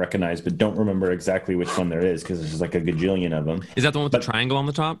symbol I recognize, but don't remember exactly which one there is because there's just like a gajillion of them. Is that the one with the triangle on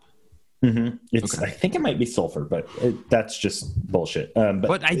the top? Mm-hmm. I think it might be sulfur, but that's just bullshit. I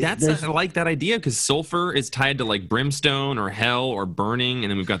like that idea because sulfur is tied to like brimstone or hell or burning,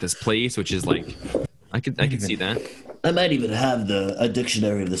 and then we've got this place which is like I could see that. I might even have a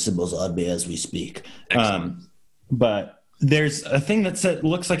dictionary of the symbols on me as we speak. But there's a thing that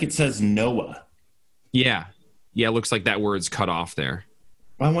looks like it says Noah. Yeah, it looks like that word's cut off there.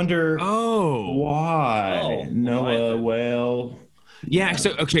 I wonder. Oh, why Noah whale? Yeah.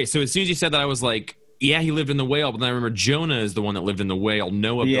 So as soon as you said that, I was like, yeah, he lived in the whale. But then I remember Jonah is the one that lived in the whale.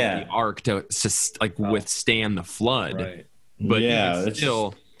 Noah built the ark to withstand the flood. Right. But it's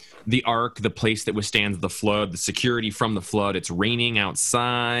still the ark, the place that withstands the flood, the security from the flood. It's raining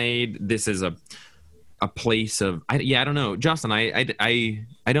outside. This is a place of I don't know, Justin. I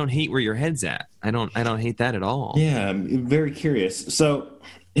don't hate where your head's at. I don't hate that at all. Yeah, I'm very curious. So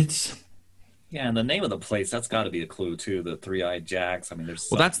it's Yeah, and the name of the place, that's got to be a clue, too. The Three-Eyed Jacks. I mean, there's...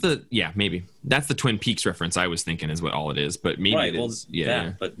 Well, that's the... Yeah, maybe. That's the Twin Peaks reference I was thinking is what all it is. But maybe right, it is...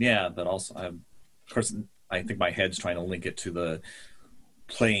 Yeah. But also, of course, I think my head's trying to link it to the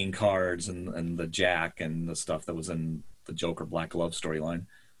playing cards and the Jack and the stuff that was in the Joker Black Glove storyline.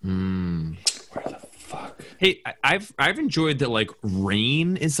 Where the fuck? Hey, I've enjoyed that, like,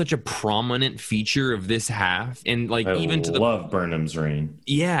 rain is such a prominent feature of this half, and like I even to the love Burnham's Rain.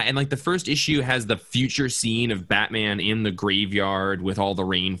 yeah, and like the first issue has the future scene of Batman in the graveyard with all the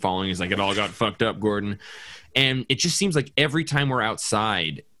rain falling. He's like, it all got fucked up, Gordon, and it just seems like every time we're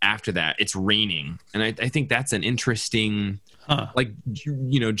outside after that, it's raining, and I think that's an interesting. Like,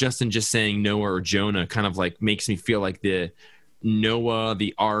 you know, Justin just saying Noah or Jonah kind of like makes me feel like the Noah,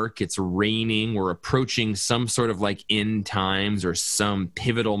 the Ark, it's raining, we're approaching some sort of like end times or some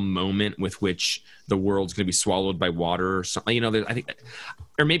pivotal moment with which the world's going to be swallowed by water or something, you know. I think,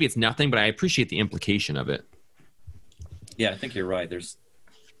 or maybe it's nothing, but I appreciate the implication of it. Yeah, I think you're right. There's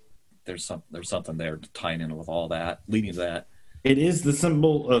something there tying in with all that, leading to that. It is the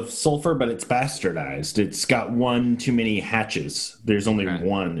symbol of sulfur, but it's bastardized. It's got one too many hatches. There's only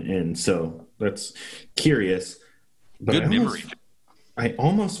one, and so that's curious. But Good memory. I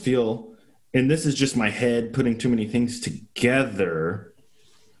almost feel, and this is just my head putting too many things together,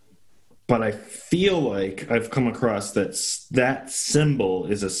 but I feel like I've come across that symbol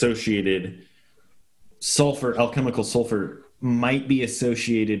is associated, sulfur, alchemical sulfur, might be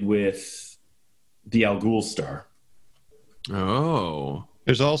associated with the Al Ghul star. Oh.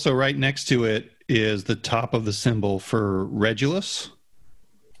 There's also right next to it is the top of the symbol for Regulus,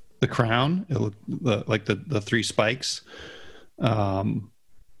 the crown, like the three spikes. Oh,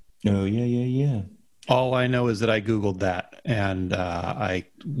 yeah. All I know is that I Googled that, and I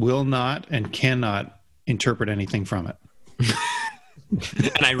will not and cannot interpret anything from it.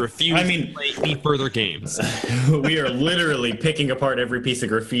 And I refuse to play any further games. We are literally picking apart every piece of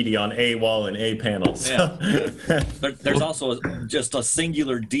graffiti on a wall and a panel. So. Yeah. There's also just a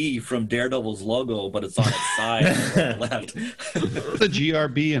singular D from Daredevil's logo, but it's on its side on the left. The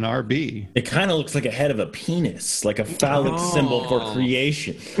GRB and RB. It kind of looks like a head of a penis, like a phallic symbol for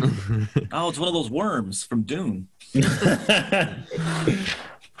creation. Oh, it's one of those worms from Dune. The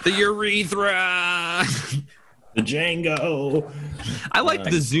urethra. The Django. I like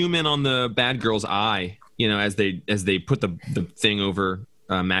the zoom in on the bad girl's eye, you know, as they put the thing over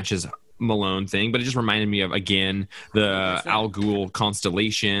Match's Malone thing, but it just reminded me of, again, the Al Ghul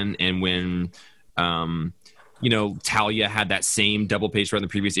constellation, and when you know, Talia had that same double page spread in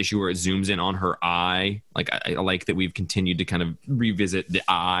the previous issue where it zooms in on her eye. Like, I like that we've continued to kind of revisit the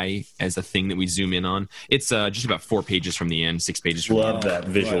eye as a thing that we zoom in on. It's just about 4 pages from the end, 6 pages from Love the end. that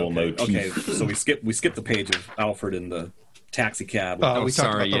visual motif. Okay, so we skipped the page of Alfred in the taxi cab. We talked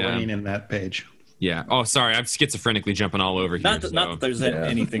sorry, about the yeah. rain in that page. Yeah. Oh, sorry. I'm schizophrenically jumping all over here. Not that there's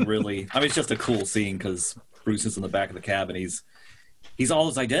anything really. I mean, it's just a cool scene because Bruce is in the back of the cab and he's all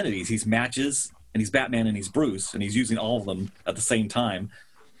his identities. He's Matches, and he's Batman, and he's Bruce, and he's using all of them at the same time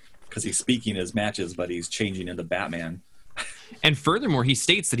because he's speaking as Matches, but he's changing into Batman. And furthermore, he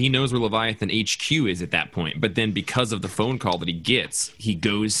states that he knows where Leviathan HQ is at that point, but then because of the phone call that he gets, he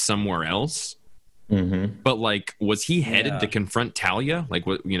goes somewhere else. Mm-hmm. But like, was he headed to confront Talia? Like,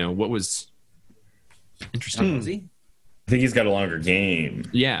 what was interesting? Was he? I think he's got a longer game.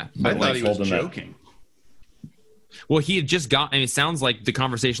 Yeah. I thought he was holding that- joking. Well, he had just got, and it sounds like the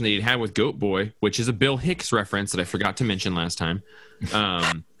conversation that he'd had with Goat Boy, which is a Bill Hicks reference that I forgot to mention last time.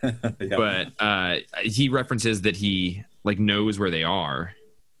 But he references that he like knows where they are.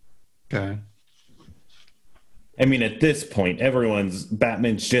 Okay. I mean, at this point,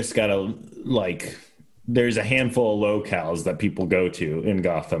 Batman's just got to, like, there's a handful of locales that people go to in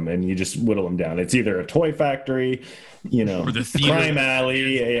Gotham, and you just whittle them down. It's either a toy factory, you know, Or the theater crime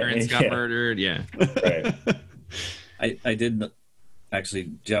alley. Parents got murdered. Yeah. Right. I did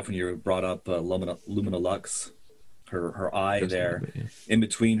actually, Jeff, when you brought up Lumina Lux, her eye there, in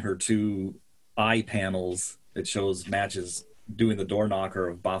between her two eye panels, it shows Matches doing the door knocker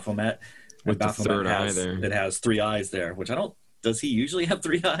of Baphomet. With the third eye there. It has 3 eyes there, which does he usually have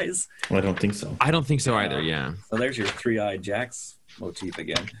 3 eyes? Well, I don't think so. I don't think so either. Yeah. So there's your 3-eyed Jax motif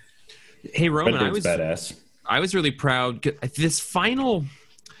again. Hey, Roman, But it's badass. I was really proud. The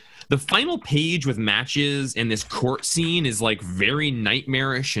final page with Matches and this court scene is like very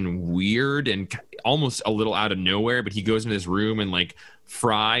nightmarish and weird and almost a little out of nowhere. But he goes into this room and like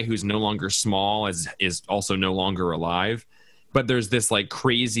Fry, who's no longer small, is also no longer alive. But there's this like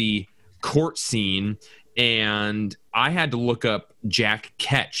crazy court scene, And I had to look up Jack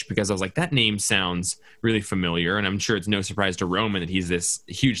Ketch because I was like, that name sounds really familiar. And I'm sure it's no surprise to Roman that he's this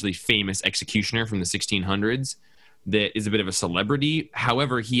hugely famous executioner from the 1600s that is a bit of a celebrity.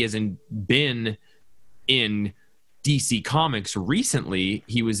 However, he hasn't been in DC Comics recently.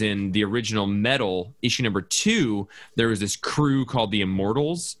 He was in the original Metal issue number 2. There was this crew called the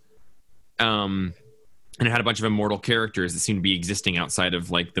Immortals. And it had a bunch of immortal characters that seemed to be existing outside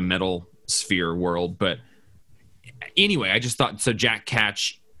of like the Metal sphere world. But anyway, I just thought, so Jack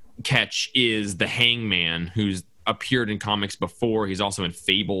Ketch is the Hangman who's appeared in comics before. He's also in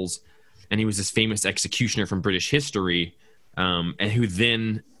Fables, and he was this famous executioner from British history, and who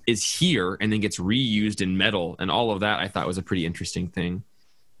then is here and then gets reused in Metal, and all of that I thought was a pretty interesting thing.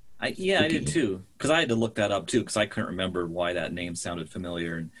 I did too, because I had to look that up too, because I couldn't remember why that name sounded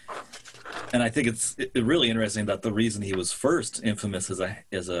familiar. And I think it's really interesting that the reason he was first infamous as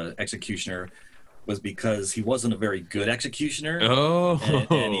a executioner was because he wasn't a very good executioner. Oh,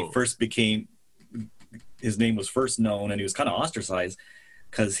 and he first became, his name was first known, and he was kind of ostracized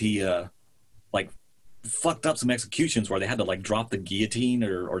because he fucked up some executions where they had to like drop the guillotine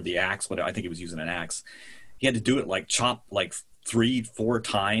or the axe. Whatever, I think he was using an axe. He had to do it like chop like 3-4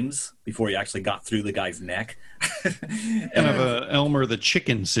 times before he actually got through the guy's neck. Kind of a Elmer the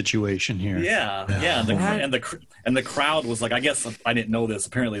Chicken situation here. Yeah. And the crowd was like, I guess I didn't know this.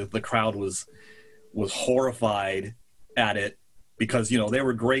 Apparently, the crowd was horrified at it because they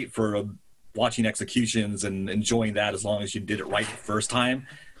were great for watching executions and enjoying that as long as you did it right the first time.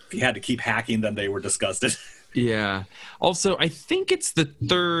 If you had to keep hacking, then they were disgusted. Yeah. Also, I think it's the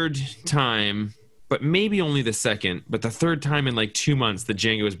third time, but maybe only the second, but the third time in like 2 months that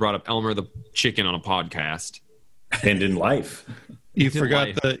Django has brought up Elmer the Chicken on a podcast. And in life. You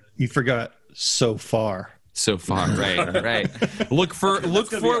forgot so far. So far, right. Look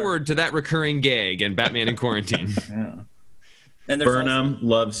forward to that recurring gag in Batman in Quarantine. Yeah. And Burnham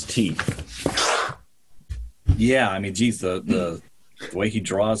loves teeth. Yeah, I mean, geez, the way he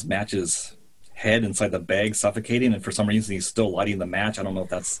draws Match's head inside the bag suffocating, and for some reason he's still lighting the match. I don't know if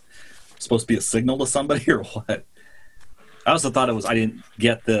that's supposed to be a signal to somebody or what. I also thought I didn't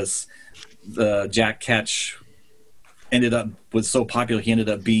get this. The Jack Ketch was so popular, he ended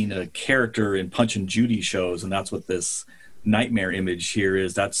up being a character in Punch and Judy shows, and that's what this nightmare image here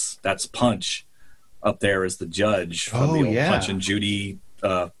is. That's Punch up there as the judge from the old Punch and Judy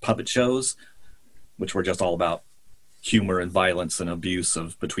puppet shows, which were just all about humor and violence and abuse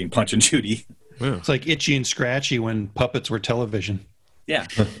between Punch and Judy. Yeah. It's like Itchy and Scratchy when puppets were television. Yeah.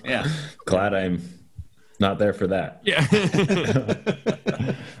 Glad I'm not there for that. Yeah.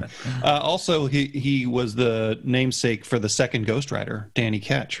 Also, he was the namesake for the second Ghost Rider, Danny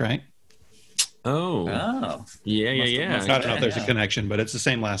Ketch, right? Oh. Yeah. I don't know if there's a connection, but it's the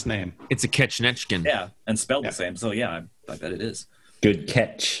same last name. It's a Ketchnechkin. Yeah, and spelled the same. So yeah, I bet it is. Good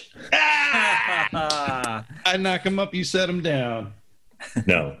catch. I knock him up, you set him down.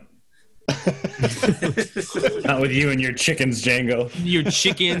 No. Not with you and your chickens, Django. Your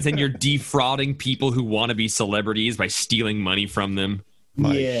chickens and your defrauding people who want to be celebrities by stealing money from them.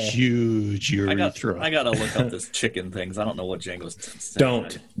 My huge urethra. I gotta look up this chicken things. I don't know what Django's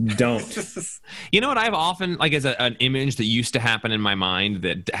Don't. You know what I've often, like, as an image that used to happen in my mind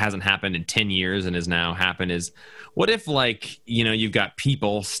that hasn't happened in 10 years and has now happened is, what if, like, you've got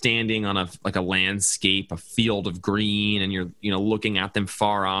people standing on a landscape, a field of green, and you're, looking at them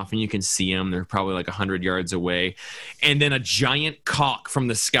far off and you can see them. They're probably like 100 yards away. And then a giant cock from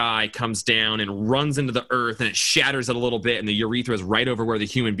the sky comes down and runs into the earth and it shatters it a little bit and the urethra is right over where the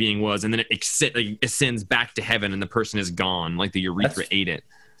human being was. And then it ascends back to heaven and the person is gone, like the urethra ate it.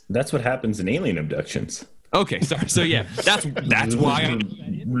 That's what happens in alien abductions. Okay, sorry. So yeah, that's why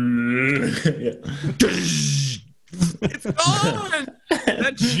it's gone.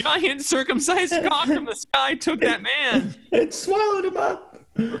 That giant circumcised cock from the sky took that man. It swallowed him up.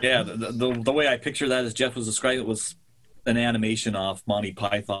 Yeah, the way I picture that, as Jeff was describing it, was an animation off Monty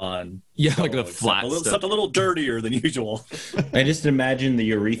Python. Yeah, like the flat stuff. Except a little dirtier than usual. I just imagine the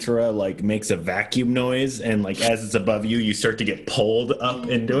urethra makes a vacuum noise, and as it's above you, you start to get pulled up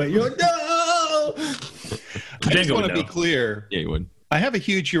into it. You're like, no! I just want to be clear. Yeah, you would. I have a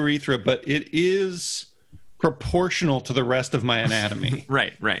huge urethra, but it is proportional to the rest of my anatomy.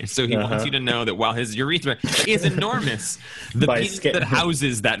 Right. So he wants you to know that while his urethra is enormous, the penis that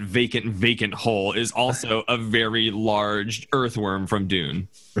houses that vacant hole is also a very large earthworm from Dune.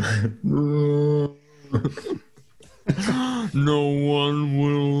 No one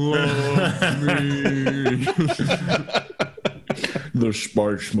will love me. The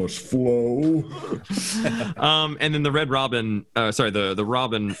sparks must flow. And then the Red Robin, the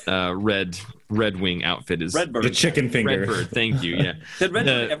Robin Red Wing outfit is Redbird. The chicken finger. Redbird. Thank you. Yeah. Did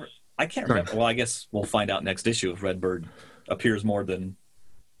Redbird ever? I can't remember. Well, I guess we'll find out next issue if Redbird appears more than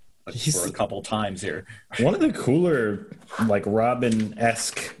for a couple times here. One of the cooler, like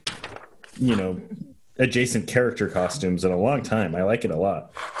Robin-esque, adjacent character costumes in a long time. I like it a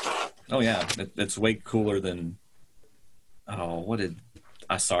lot. Oh yeah, it's way cooler than. Oh, what did?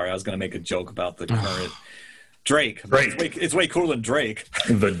 Sorry, I was going to make a joke about the current Drake. It's way cooler than Drake.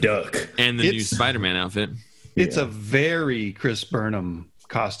 The Duck and the new Spider-Man outfit. It's a very Chris Burnham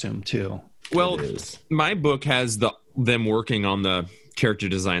costume too. Well, my book has them working on the character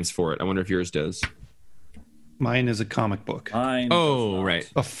designs for it. I wonder if yours does. Mine is a comic book. Right.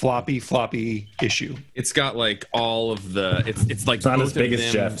 A floppy issue. It's got like all of the. It's like not both as big of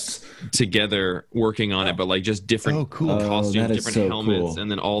as them Jeff's together working on it, but like just different costumes, different so helmets, cool.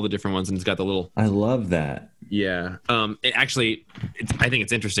 and then all the different ones, and it's got the little. I love that. Yeah. I think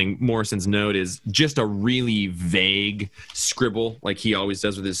it's interesting. Morrison's note is just a really vague scribble, like he always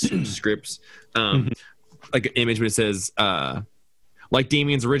does with his scripts. Like an image where it says. Like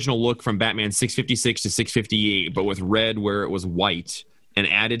Damian's original look from Batman 656 to 658, but with red where it was white, an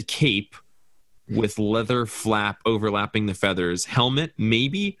added cape with leather flap overlapping the feathers, helmet,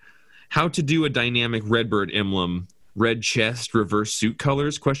 maybe, how to do a dynamic Redbird emblem, red chest, reverse suit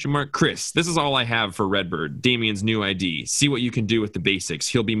colors, ? Chris, this is all I have for Redbird, Damian's new ID. See what you can do with the basics.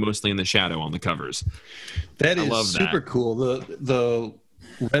 He'll be mostly in the shadow on the covers. That is super cool. The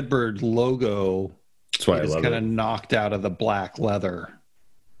Redbird logo... That's why I love kind of knocked out of the black leather.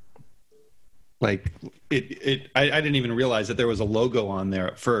 Like I didn't even realize that there was a logo on there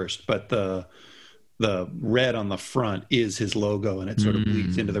at first, but the red on the front is his logo, and it sort of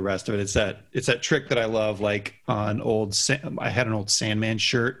bleeds into the rest of it. It's that trick that I love. Like on I had an old Sandman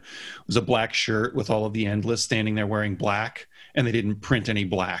shirt. It was a black shirt with all of the Endless standing there wearing black, and they didn't print any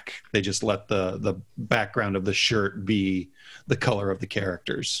black. They just let the background of the shirt be the color of the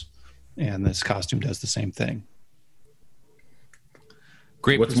characters. And this costume does the same thing.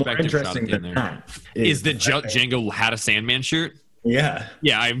 Great What's more perspective interesting shot than there. that Is that Django had a Sandman shirt? Yeah.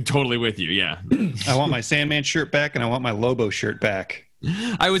 Yeah, I'm totally with you. Yeah. I want my Sandman shirt back, and I want my Lobo shirt back.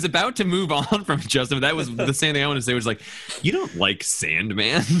 I was about to move on from Justin, but that was the same thing I wanted to say. Was like, you don't like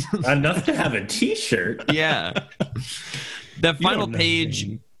Sandman? Enough to have a T-shirt. Yeah. The final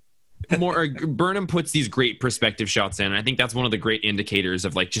page. Burnham puts these great perspective shots in, and I think that's one of the great indicators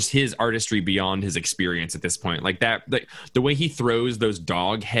of like just his artistry beyond his experience at this point. Like that, the way he throws those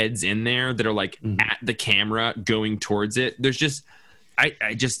dog heads in there that are like at the camera going towards it. There's just,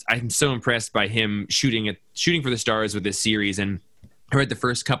 I'm so impressed by him shooting for the stars with this series. And I read the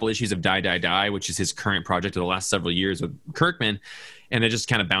first couple issues of Die, Die, Die, which is his current project of the last several years with Kirkman, and I just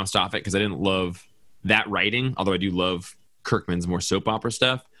kind of bounced off it because I didn't love that writing, although I do love Kirkman's more soap opera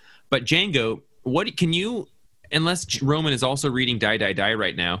stuff. But Django, unless Roman is also reading Die, Die, Die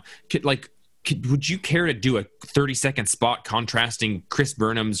right now, would you care to do a 30-second spot contrasting Chris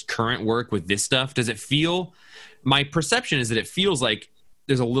Burnham's current work with this stuff? Does it feel, my perception is that it feels like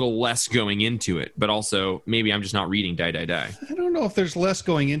there's a little less going into it, but also maybe I'm just not reading Die, Die, Die. I don't know if there's less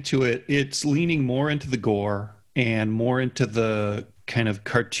going into it. It's leaning more into the gore and more into the kind of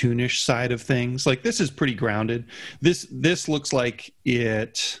cartoonish side of things. Like this is pretty grounded. This looks like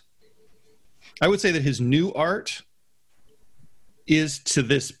it... I would say that his new art is to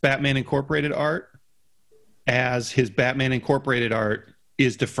this Batman Incorporated art as his Batman Incorporated art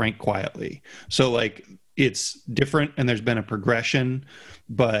is to Frank Quietly. So like it's different and there's been a progression,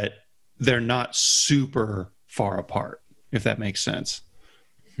 but they're not super far apart, if that makes sense.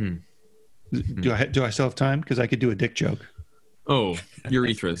 Do I still have time? Because I could do a dick joke. Oh,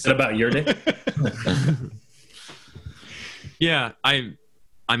 urethras. What about your dick? Yeah,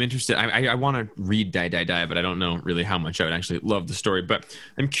 I'm interested. I want to read Die, Die, Die, but I don't know really how much I would actually love the story. But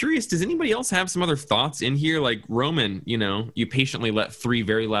I'm curious, does anybody else have some other thoughts in here? Like Roman, you patiently let 3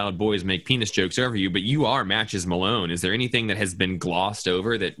 very loud boys make penis jokes over you, but you are Matches Malone. Is there anything that has been glossed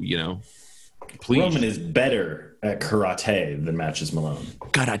over that, please? Roman is better at karate than Matches Malone.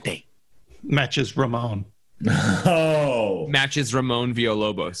 Karate. Matches Ramon. Oh. Matches Ramon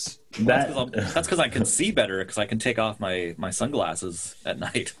Villalobos. That's because I can see better because I can take off my sunglasses at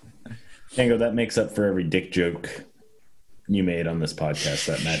night. Django, that makes up for every dick joke you made on this podcast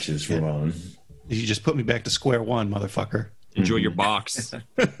that matches Ramon. You just put me back to square one, motherfucker. Enjoy your box.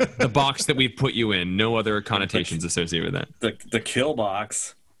 The box that we've put you in. No other connotations associated with that. The kill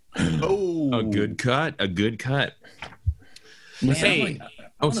box. Oh. A good cut. Hey,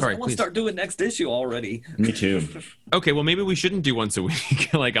 Oh, sorry. I want Please. to start doing next issue already. Me too. Okay, well, maybe we shouldn't do once a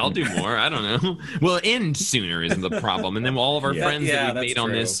week. Like, I'll do more. I don't know. We'll end sooner isn't the problem. And then all of our friends that we've made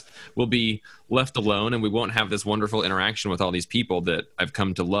on this will be left alone, and we won't have this wonderful interaction with all these people that I've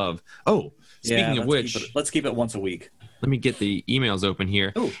come to love. Oh, speaking of which, let's keep it once a week. let me get the emails open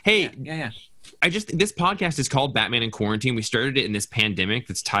here. Ooh, hey, yeah. This podcast is called Batman in Quarantine. We started it in this pandemic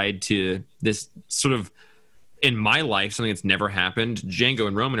that's tied to this sort of, in my life, something that's never happened. Django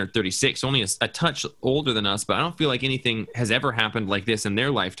and Roman are 36, only a touch older than us, but I don't feel like anything has ever happened like this in their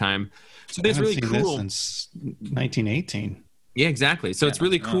lifetime. So that's really cool. This since 1918. Yeah, exactly. So it's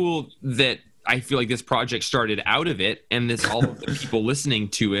really cool that I feel like this project started out of it, and this all of the people listening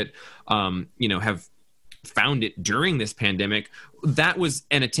to it, have found it during this pandemic. That was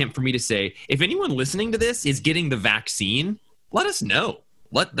an attempt for me to say, if anyone listening to this is getting the vaccine, let us know.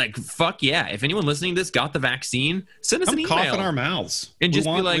 Fuck yeah. If anyone listening to this got the vaccine, send us an email. Cough in our mouths. And just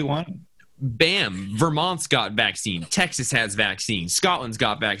be like, bam, Vermont's got vaccine. Texas has vaccine. Scotland's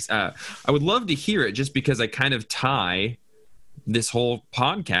got vaccine. I would love to hear it just because I kind of tie this whole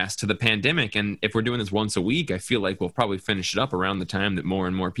podcast to the pandemic. And if we're doing this once a week, I feel like we'll probably finish it up around the time that more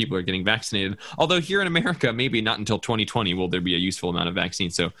and more people are getting vaccinated. Although here in America, maybe not until 2020 will there be a useful amount of vaccine.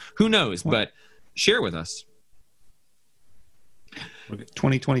 So who knows? But share with us.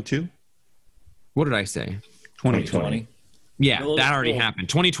 2022? What did I say? 2020. Yeah, that already happened.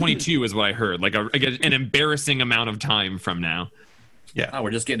 2022 is what I heard. Like an embarrassing amount of time from now. Yeah. Oh,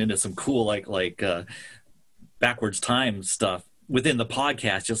 we're just getting into some cool like backwards time stuff within the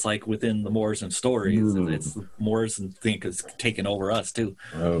podcast, just like within the Morrison stories. It's Morrison thing is taking over us too.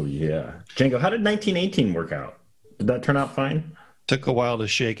 Oh yeah, Django. How did 1918 work out? Did that turn out fine? Took a while to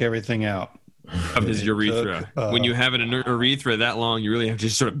shake everything out. Of his urethra. When you have an urethra that long, you really have to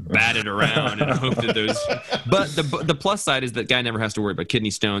just sort of bat it around and hope that those. But the plus side is that guy never has to worry about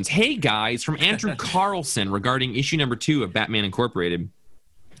kidney stones. Hey guys, from Andrew Carlson regarding issue number 2 of Batman Incorporated.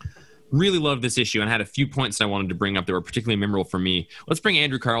 Really loved this issue and had a few points I wanted to bring up that were particularly memorable for me. Let's bring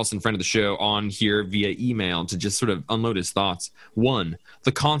Andrew Carlson, friend of the show, on here via email to just sort of unload his thoughts. 1,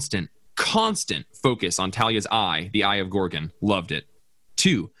 the constant focus on Talia's eye, the eye of Gorgon. Loved it.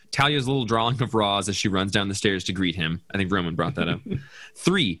 2, Talia's little drawing of Roz as she runs down the stairs to greet him. I think Roman brought that up.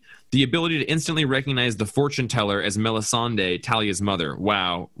 3, the ability to instantly recognize the fortune teller as Melisande, Talia's mother.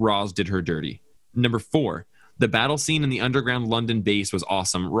 Wow, Roz did her dirty. Number 4, the battle scene in the underground London base was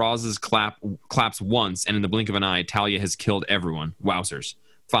awesome. Roz's claps once, and in the blink of an eye, Talia has killed everyone. Wowzers.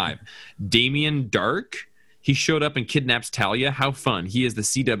 5, Damien Dark. He showed up and kidnaps Talia. How fun. He is the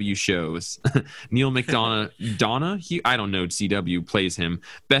CW shows. Neil McDonough, I don't know, CW plays him.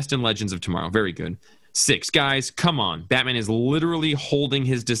 Best in Legends of Tomorrow. Very good. 6, guys, come on. Batman is literally holding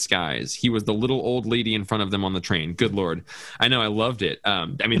his disguise. He was the little old lady in front of them on the train. Good Lord. I know, I loved it.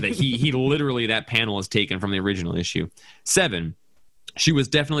 He literally, that panel is taken from the original issue. 7, she was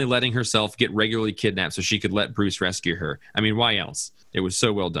definitely letting herself get regularly kidnapped so she could let Bruce rescue her. I mean, why else? It was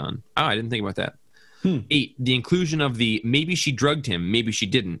so well done. Oh, I didn't think about that. 8, the inclusion of the maybe she drugged him, maybe she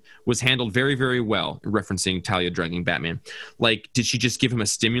didn't, was handled very, very well, referencing Talia drugging Batman. Like, did she just give him a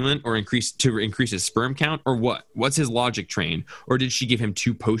stimulant or increase his sperm count, or what? What's his logic train? Or did she give him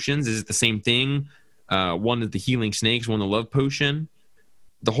 2 potions? Is it the same thing? One is the healing snakes, one the love potion.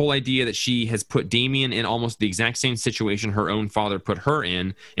 The whole idea that she has put Damien in almost the exact same situation her own father put her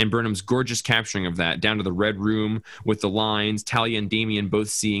in, and Burnham's gorgeous capturing of that, down to the red room with the lines, Talia and Damien both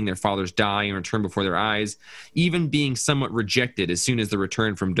seeing their fathers die and return before their eyes, even being somewhat rejected as soon as they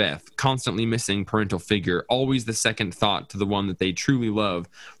return from death, constantly missing parental figure, always the second thought to the one that they truly love,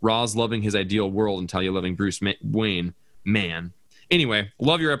 Roz loving his ideal world and Talia loving Bruce Wayne. Man. Anyway,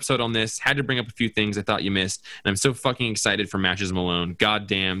 love your episode on this. Had to bring up a few things I thought you missed. And I'm so fucking excited for Matches Malone. God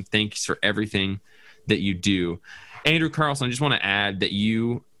damn. Thanks for everything that you do. Andrew Carlson, I just want to add that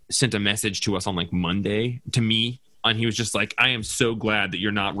you sent a message to us on like Monday to me. And he was just like, I am so glad that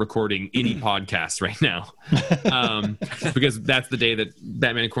you're not recording any podcasts right now. Because that's the day that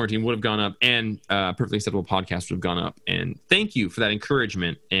Batman in Quarantine would have gone up and Perfectly Acceptable Podcast would have gone up. And thank you for that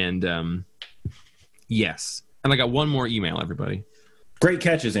encouragement. And yes. And I got one more email, everybody. Great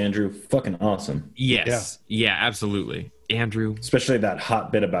catches, Andrew. Fucking awesome. Yes. Yeah, absolutely. Andrew. Especially that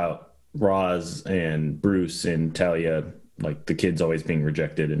hot bit about Roz and Bruce and Talia, like the kids always being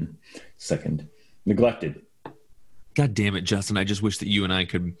rejected and neglected. God damn it, Justin. I just wish that you and I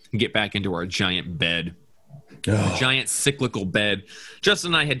could get back into our giant bed. A giant cyclical bed. Justin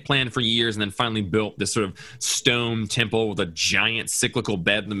and I had planned for years and then finally built this sort of stone temple with a giant cyclical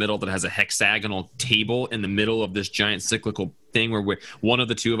bed in the middle that has a hexagonal table in the middle of this giant cyclical thing where one of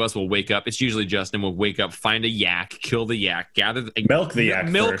the two of us will wake up. It's usually Justin will wake up, find a yak, kill the yak, milk the yak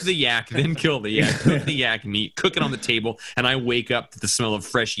first. The yak, then kill the yak, cook the yak meat, cook it on the table, and I wake up to the smell of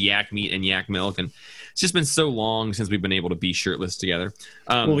fresh yak meat and yak milk. And it's just been so long since we've been able to be shirtless together.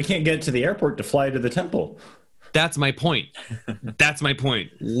 Well, we can't get to the airport to fly to the temple. That's my point.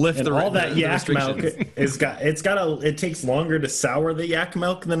 Lift and all that yak milk it takes longer to sour the yak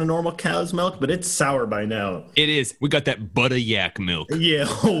milk than a normal cow's milk, but it's sour by now. It is. We got that butter yak milk. Yeah,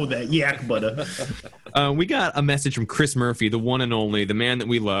 that yak butter. We got a message from Chris Murphy, the one and only, the man that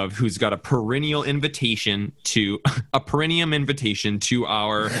we love, who's got a perennium invitation to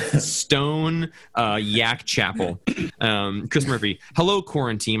our Stone Yak Chapel. Chris Murphy, hello,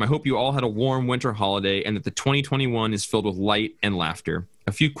 quarantine. I hope you all had a warm winter holiday and that the 2021 is filled with light and laughter.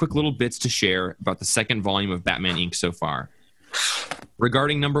 A few quick little bits to share about the second volume of Batman Inc. so far.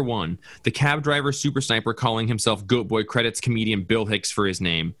 Regarding number 1, the cab driver super sniper calling himself Goat Boy credits comedian Bill Hicks for his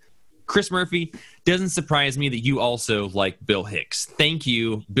name. Chris Murphy, doesn't surprise me that you also like Bill Hicks. Thank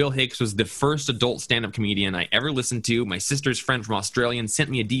you. Bill Hicks was the first adult stand-up comedian I ever listened to. My sister's friend from Australia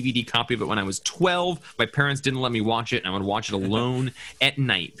sent me a DVD copy of it when I was 12. My parents didn't let me watch it, and I would watch it alone at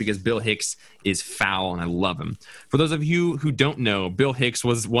night because Bill Hicks is foul, and I love him. For those of you who don't know, Bill Hicks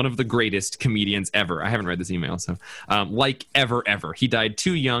was one of the greatest comedians ever. I haven't read this email, so ever. He died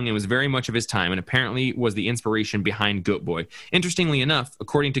too young and was very much of his time, and apparently was the inspiration behind Goat Boy. Interestingly enough,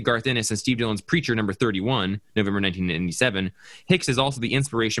 according to Garth Ennis and Steve Dillon's Preacher number 31, November 1997, Hicks is also the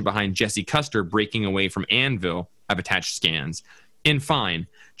inspiration behind Jesse Custer breaking away from Anvil. I've attached scans. In fine,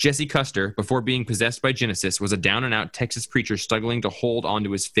 Jesse Custer, before being possessed by Genesis, was a down-and-out Texas preacher struggling to hold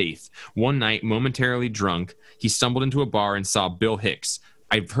onto his faith. One night, momentarily drunk, he stumbled into a bar and saw Bill Hicks.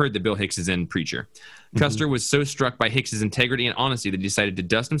 I've heard that Bill Hicks is in Preacher. Custer was so struck by Hicks's integrity and honesty that he decided to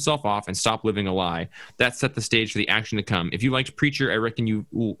dust himself off and stop living a lie. That set the stage for the action to come. If you liked Preacher, I reckon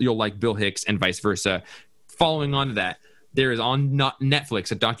you'll like Bill Hicks and vice versa. Following on to that, there is on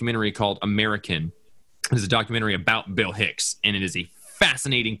Netflix a documentary called American. It is a documentary about Bill Hicks, and it is a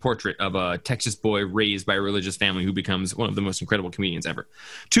fascinating portrait of a Texas boy raised by a religious family who becomes one of the most incredible comedians ever.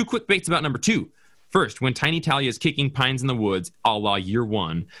 2 quick bits about number 2. First, when Tiny Talia is kicking pines in the woods, a la Year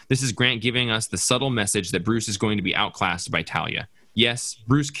One, this is Grant giving us the subtle message that Bruce is going to be outclassed by Talia. Yes,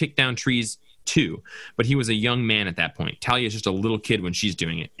 Bruce kicked down trees too, but he was a young man at that point. Talia is just a little kid when she's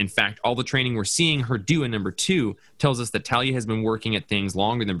doing it. In fact, all the training we're seeing her do in number 2 tells us that Talia has been working at things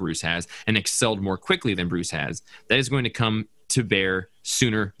longer than Bruce has and excelled more quickly than Bruce has. That is going to come to bear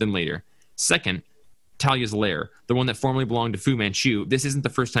sooner than later. Second, Talia's lair, the one that formerly belonged to Fu Manchu. This isn't the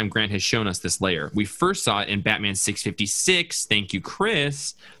first time Grant has shown us this lair. We first saw it in Batman 656. Thank you,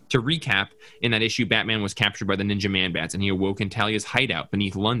 Chris. To recap, in that issue, Batman was captured by the Ninja Man-Bats, and he awoke in Talia's hideout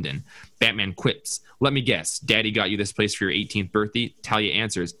beneath London. Batman quips, "Let me guess, Daddy got you this place for your 18th birthday?" Talia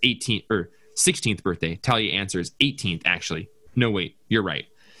answers, 16th birthday. Talia answers, 18th, actually. No, wait, you're right.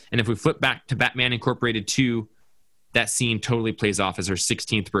 And if we flip back to Batman Incorporated 2, that scene totally plays off as her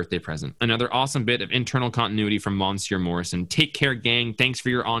 16th birthday present. Another awesome bit of internal continuity from Monsieur Morrison. Take care, gang. Thanks for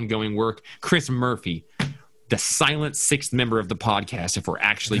your ongoing work. Chris Murphy, the silent 6th member of the podcast, if we're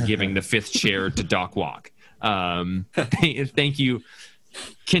actually giving the 5th chair to Doc Walk. Thank you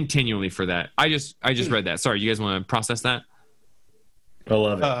continually for that. I just read that. Sorry, you guys want to process that? I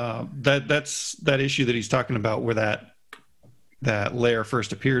love it. That's that issue that he's talking about where that lair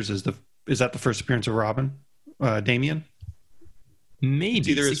first appears. Is that the first appearance of Robin? Damian? Maybe. It's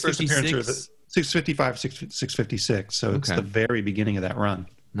either his first appearance or 655, 656. So it's the very beginning of that run.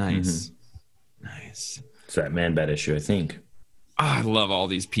 Nice. Nice. It's that Man-Bat issue, I think. I love all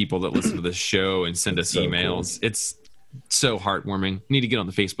these people that listen to this show and send us emails. Cool. It's so heartwarming. Need to get on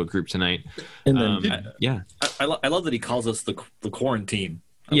the Facebook group tonight. And then, I love that he calls us the quarantine.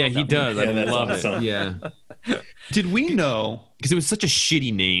 Yeah, he does. I love awesome. it. Yeah. Did we know? Because it was such a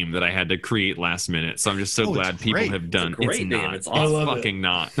shitty name that I had to create last minute. So I'm just so glad people have done. It's not. Name. It's fucking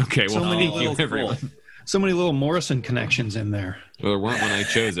not. Okay. Well, thank you, everyone. So many little Morrison connections in there. Well, there weren't when I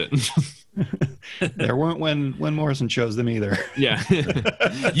chose it. There weren't when Morrison chose them either. Yeah.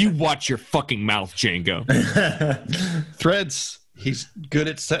 You watch your fucking mouth, Django. Threads. He's good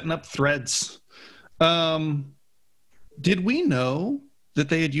at setting up threads. Did we know that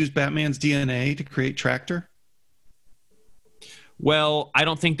they had used Batman's DNA to create Tractor? Well, I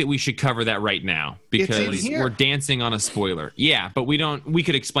don't think that we should cover that right now because we're dancing on a spoiler. Yeah, but we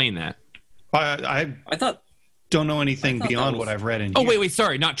could explain that. I don't know anything beyond what I've read in here. Oh, wait,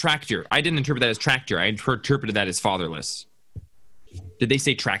 sorry, not Tractor. I didn't interpret that as Tractor. I interpreted that as fatherless. Did they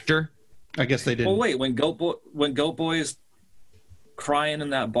say Tractor? I guess they did. Well, wait, when Goat Boy is crying in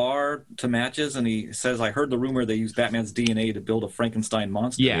that bar to Matches, and he says, "I heard the rumor they used Batman's DNA to build a Frankenstein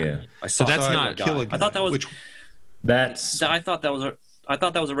monster." Yeah. I saw. So that's that not guy. Kill a Guy. I thought that was. That's I thought that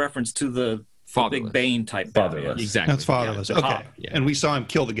was a reference to the Fatherless. Big Bane type Fatherless. Batman. Exactly. That's Fatherless. Yeah, Okay. cop. Yeah. And we saw him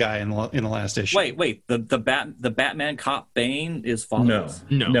kill the guy in the last issue. Wait, the Batman cop Bane is fatherless.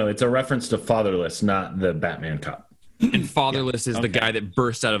 No. it's a reference to Fatherless, not the Batman cop. And Fatherless is the Okay. guy that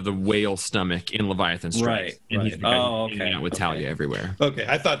burst out of the whale stomach in Leviathan Strikes. Right, And he's right. the guy Oh, hanging okay, out with okay. Talia everywhere. Okay.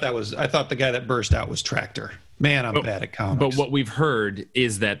 I thought the guy that burst out was Tractor. Man, I'm bad at comics. But what we've heard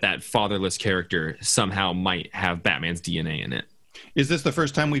is that Fatherless character somehow might have Batman's DNA in it. Is this the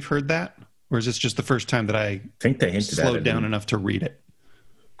first time we've heard that? Or is this just the first time that I think they hinted at slowed it. down enough to read it?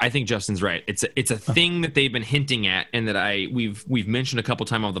 I think Justin's right. It's a thing that they've been hinting at, and that we've mentioned a couple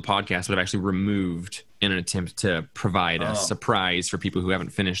times on the podcast, but I've actually removed in an attempt to provide a surprise for people who haven't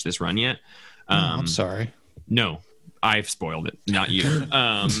finished this run yet. I'm sorry. No, I've spoiled it, not you.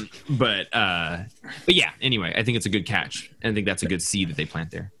 But yeah. Anyway, I think it's a good catch, and I think that's a good seed that they plant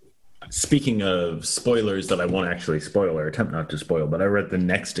there. Speaking of spoilers that I won't actually spoil or attempt not to spoil, but I read the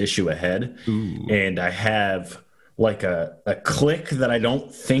next issue ahead, and I have like a click that I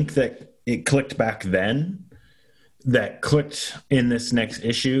don't think that it clicked back then, that clicked in this next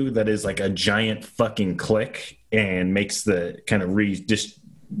issue, that is like a giant fucking click and makes the kind of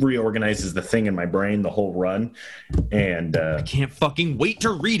reorganizes the thing in my brain, the whole run. And I can't fucking wait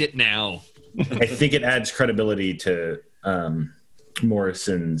to read it now. I think it adds credibility to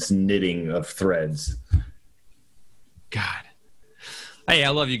Morrison's knitting of threads. God. Hey, I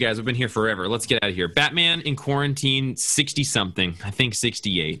love you guys. We've been here forever. Let's get out of here. Batman in Quarantine 60-something. I think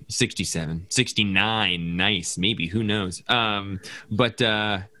 68, 67, 69. Nice. Maybe. Who knows? But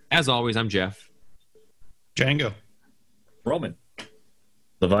as always, I'm Jeff. Django. Roman.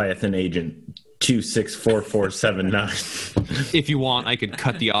 Leviathan Agent 264479. If you want, I could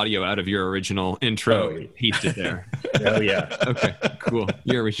cut the audio out of your original intro and paste it there. Oh, yeah. Okay, cool.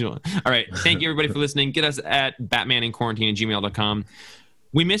 Your original. All right. Thank you, everybody, for listening. Get us at batmaninquarantine@gmail.com.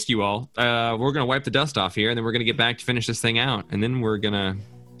 We missed you all. We're going to wipe the dust off here, and then we're going to get back to finish this thing out. And then we're going to...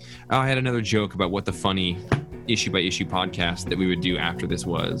 Oh, I had another joke about what the funny issue-by-issue podcast that we would do after this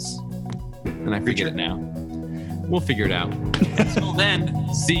was. And I forget it now. We'll figure it out. Until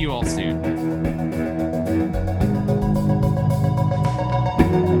then, see you all soon.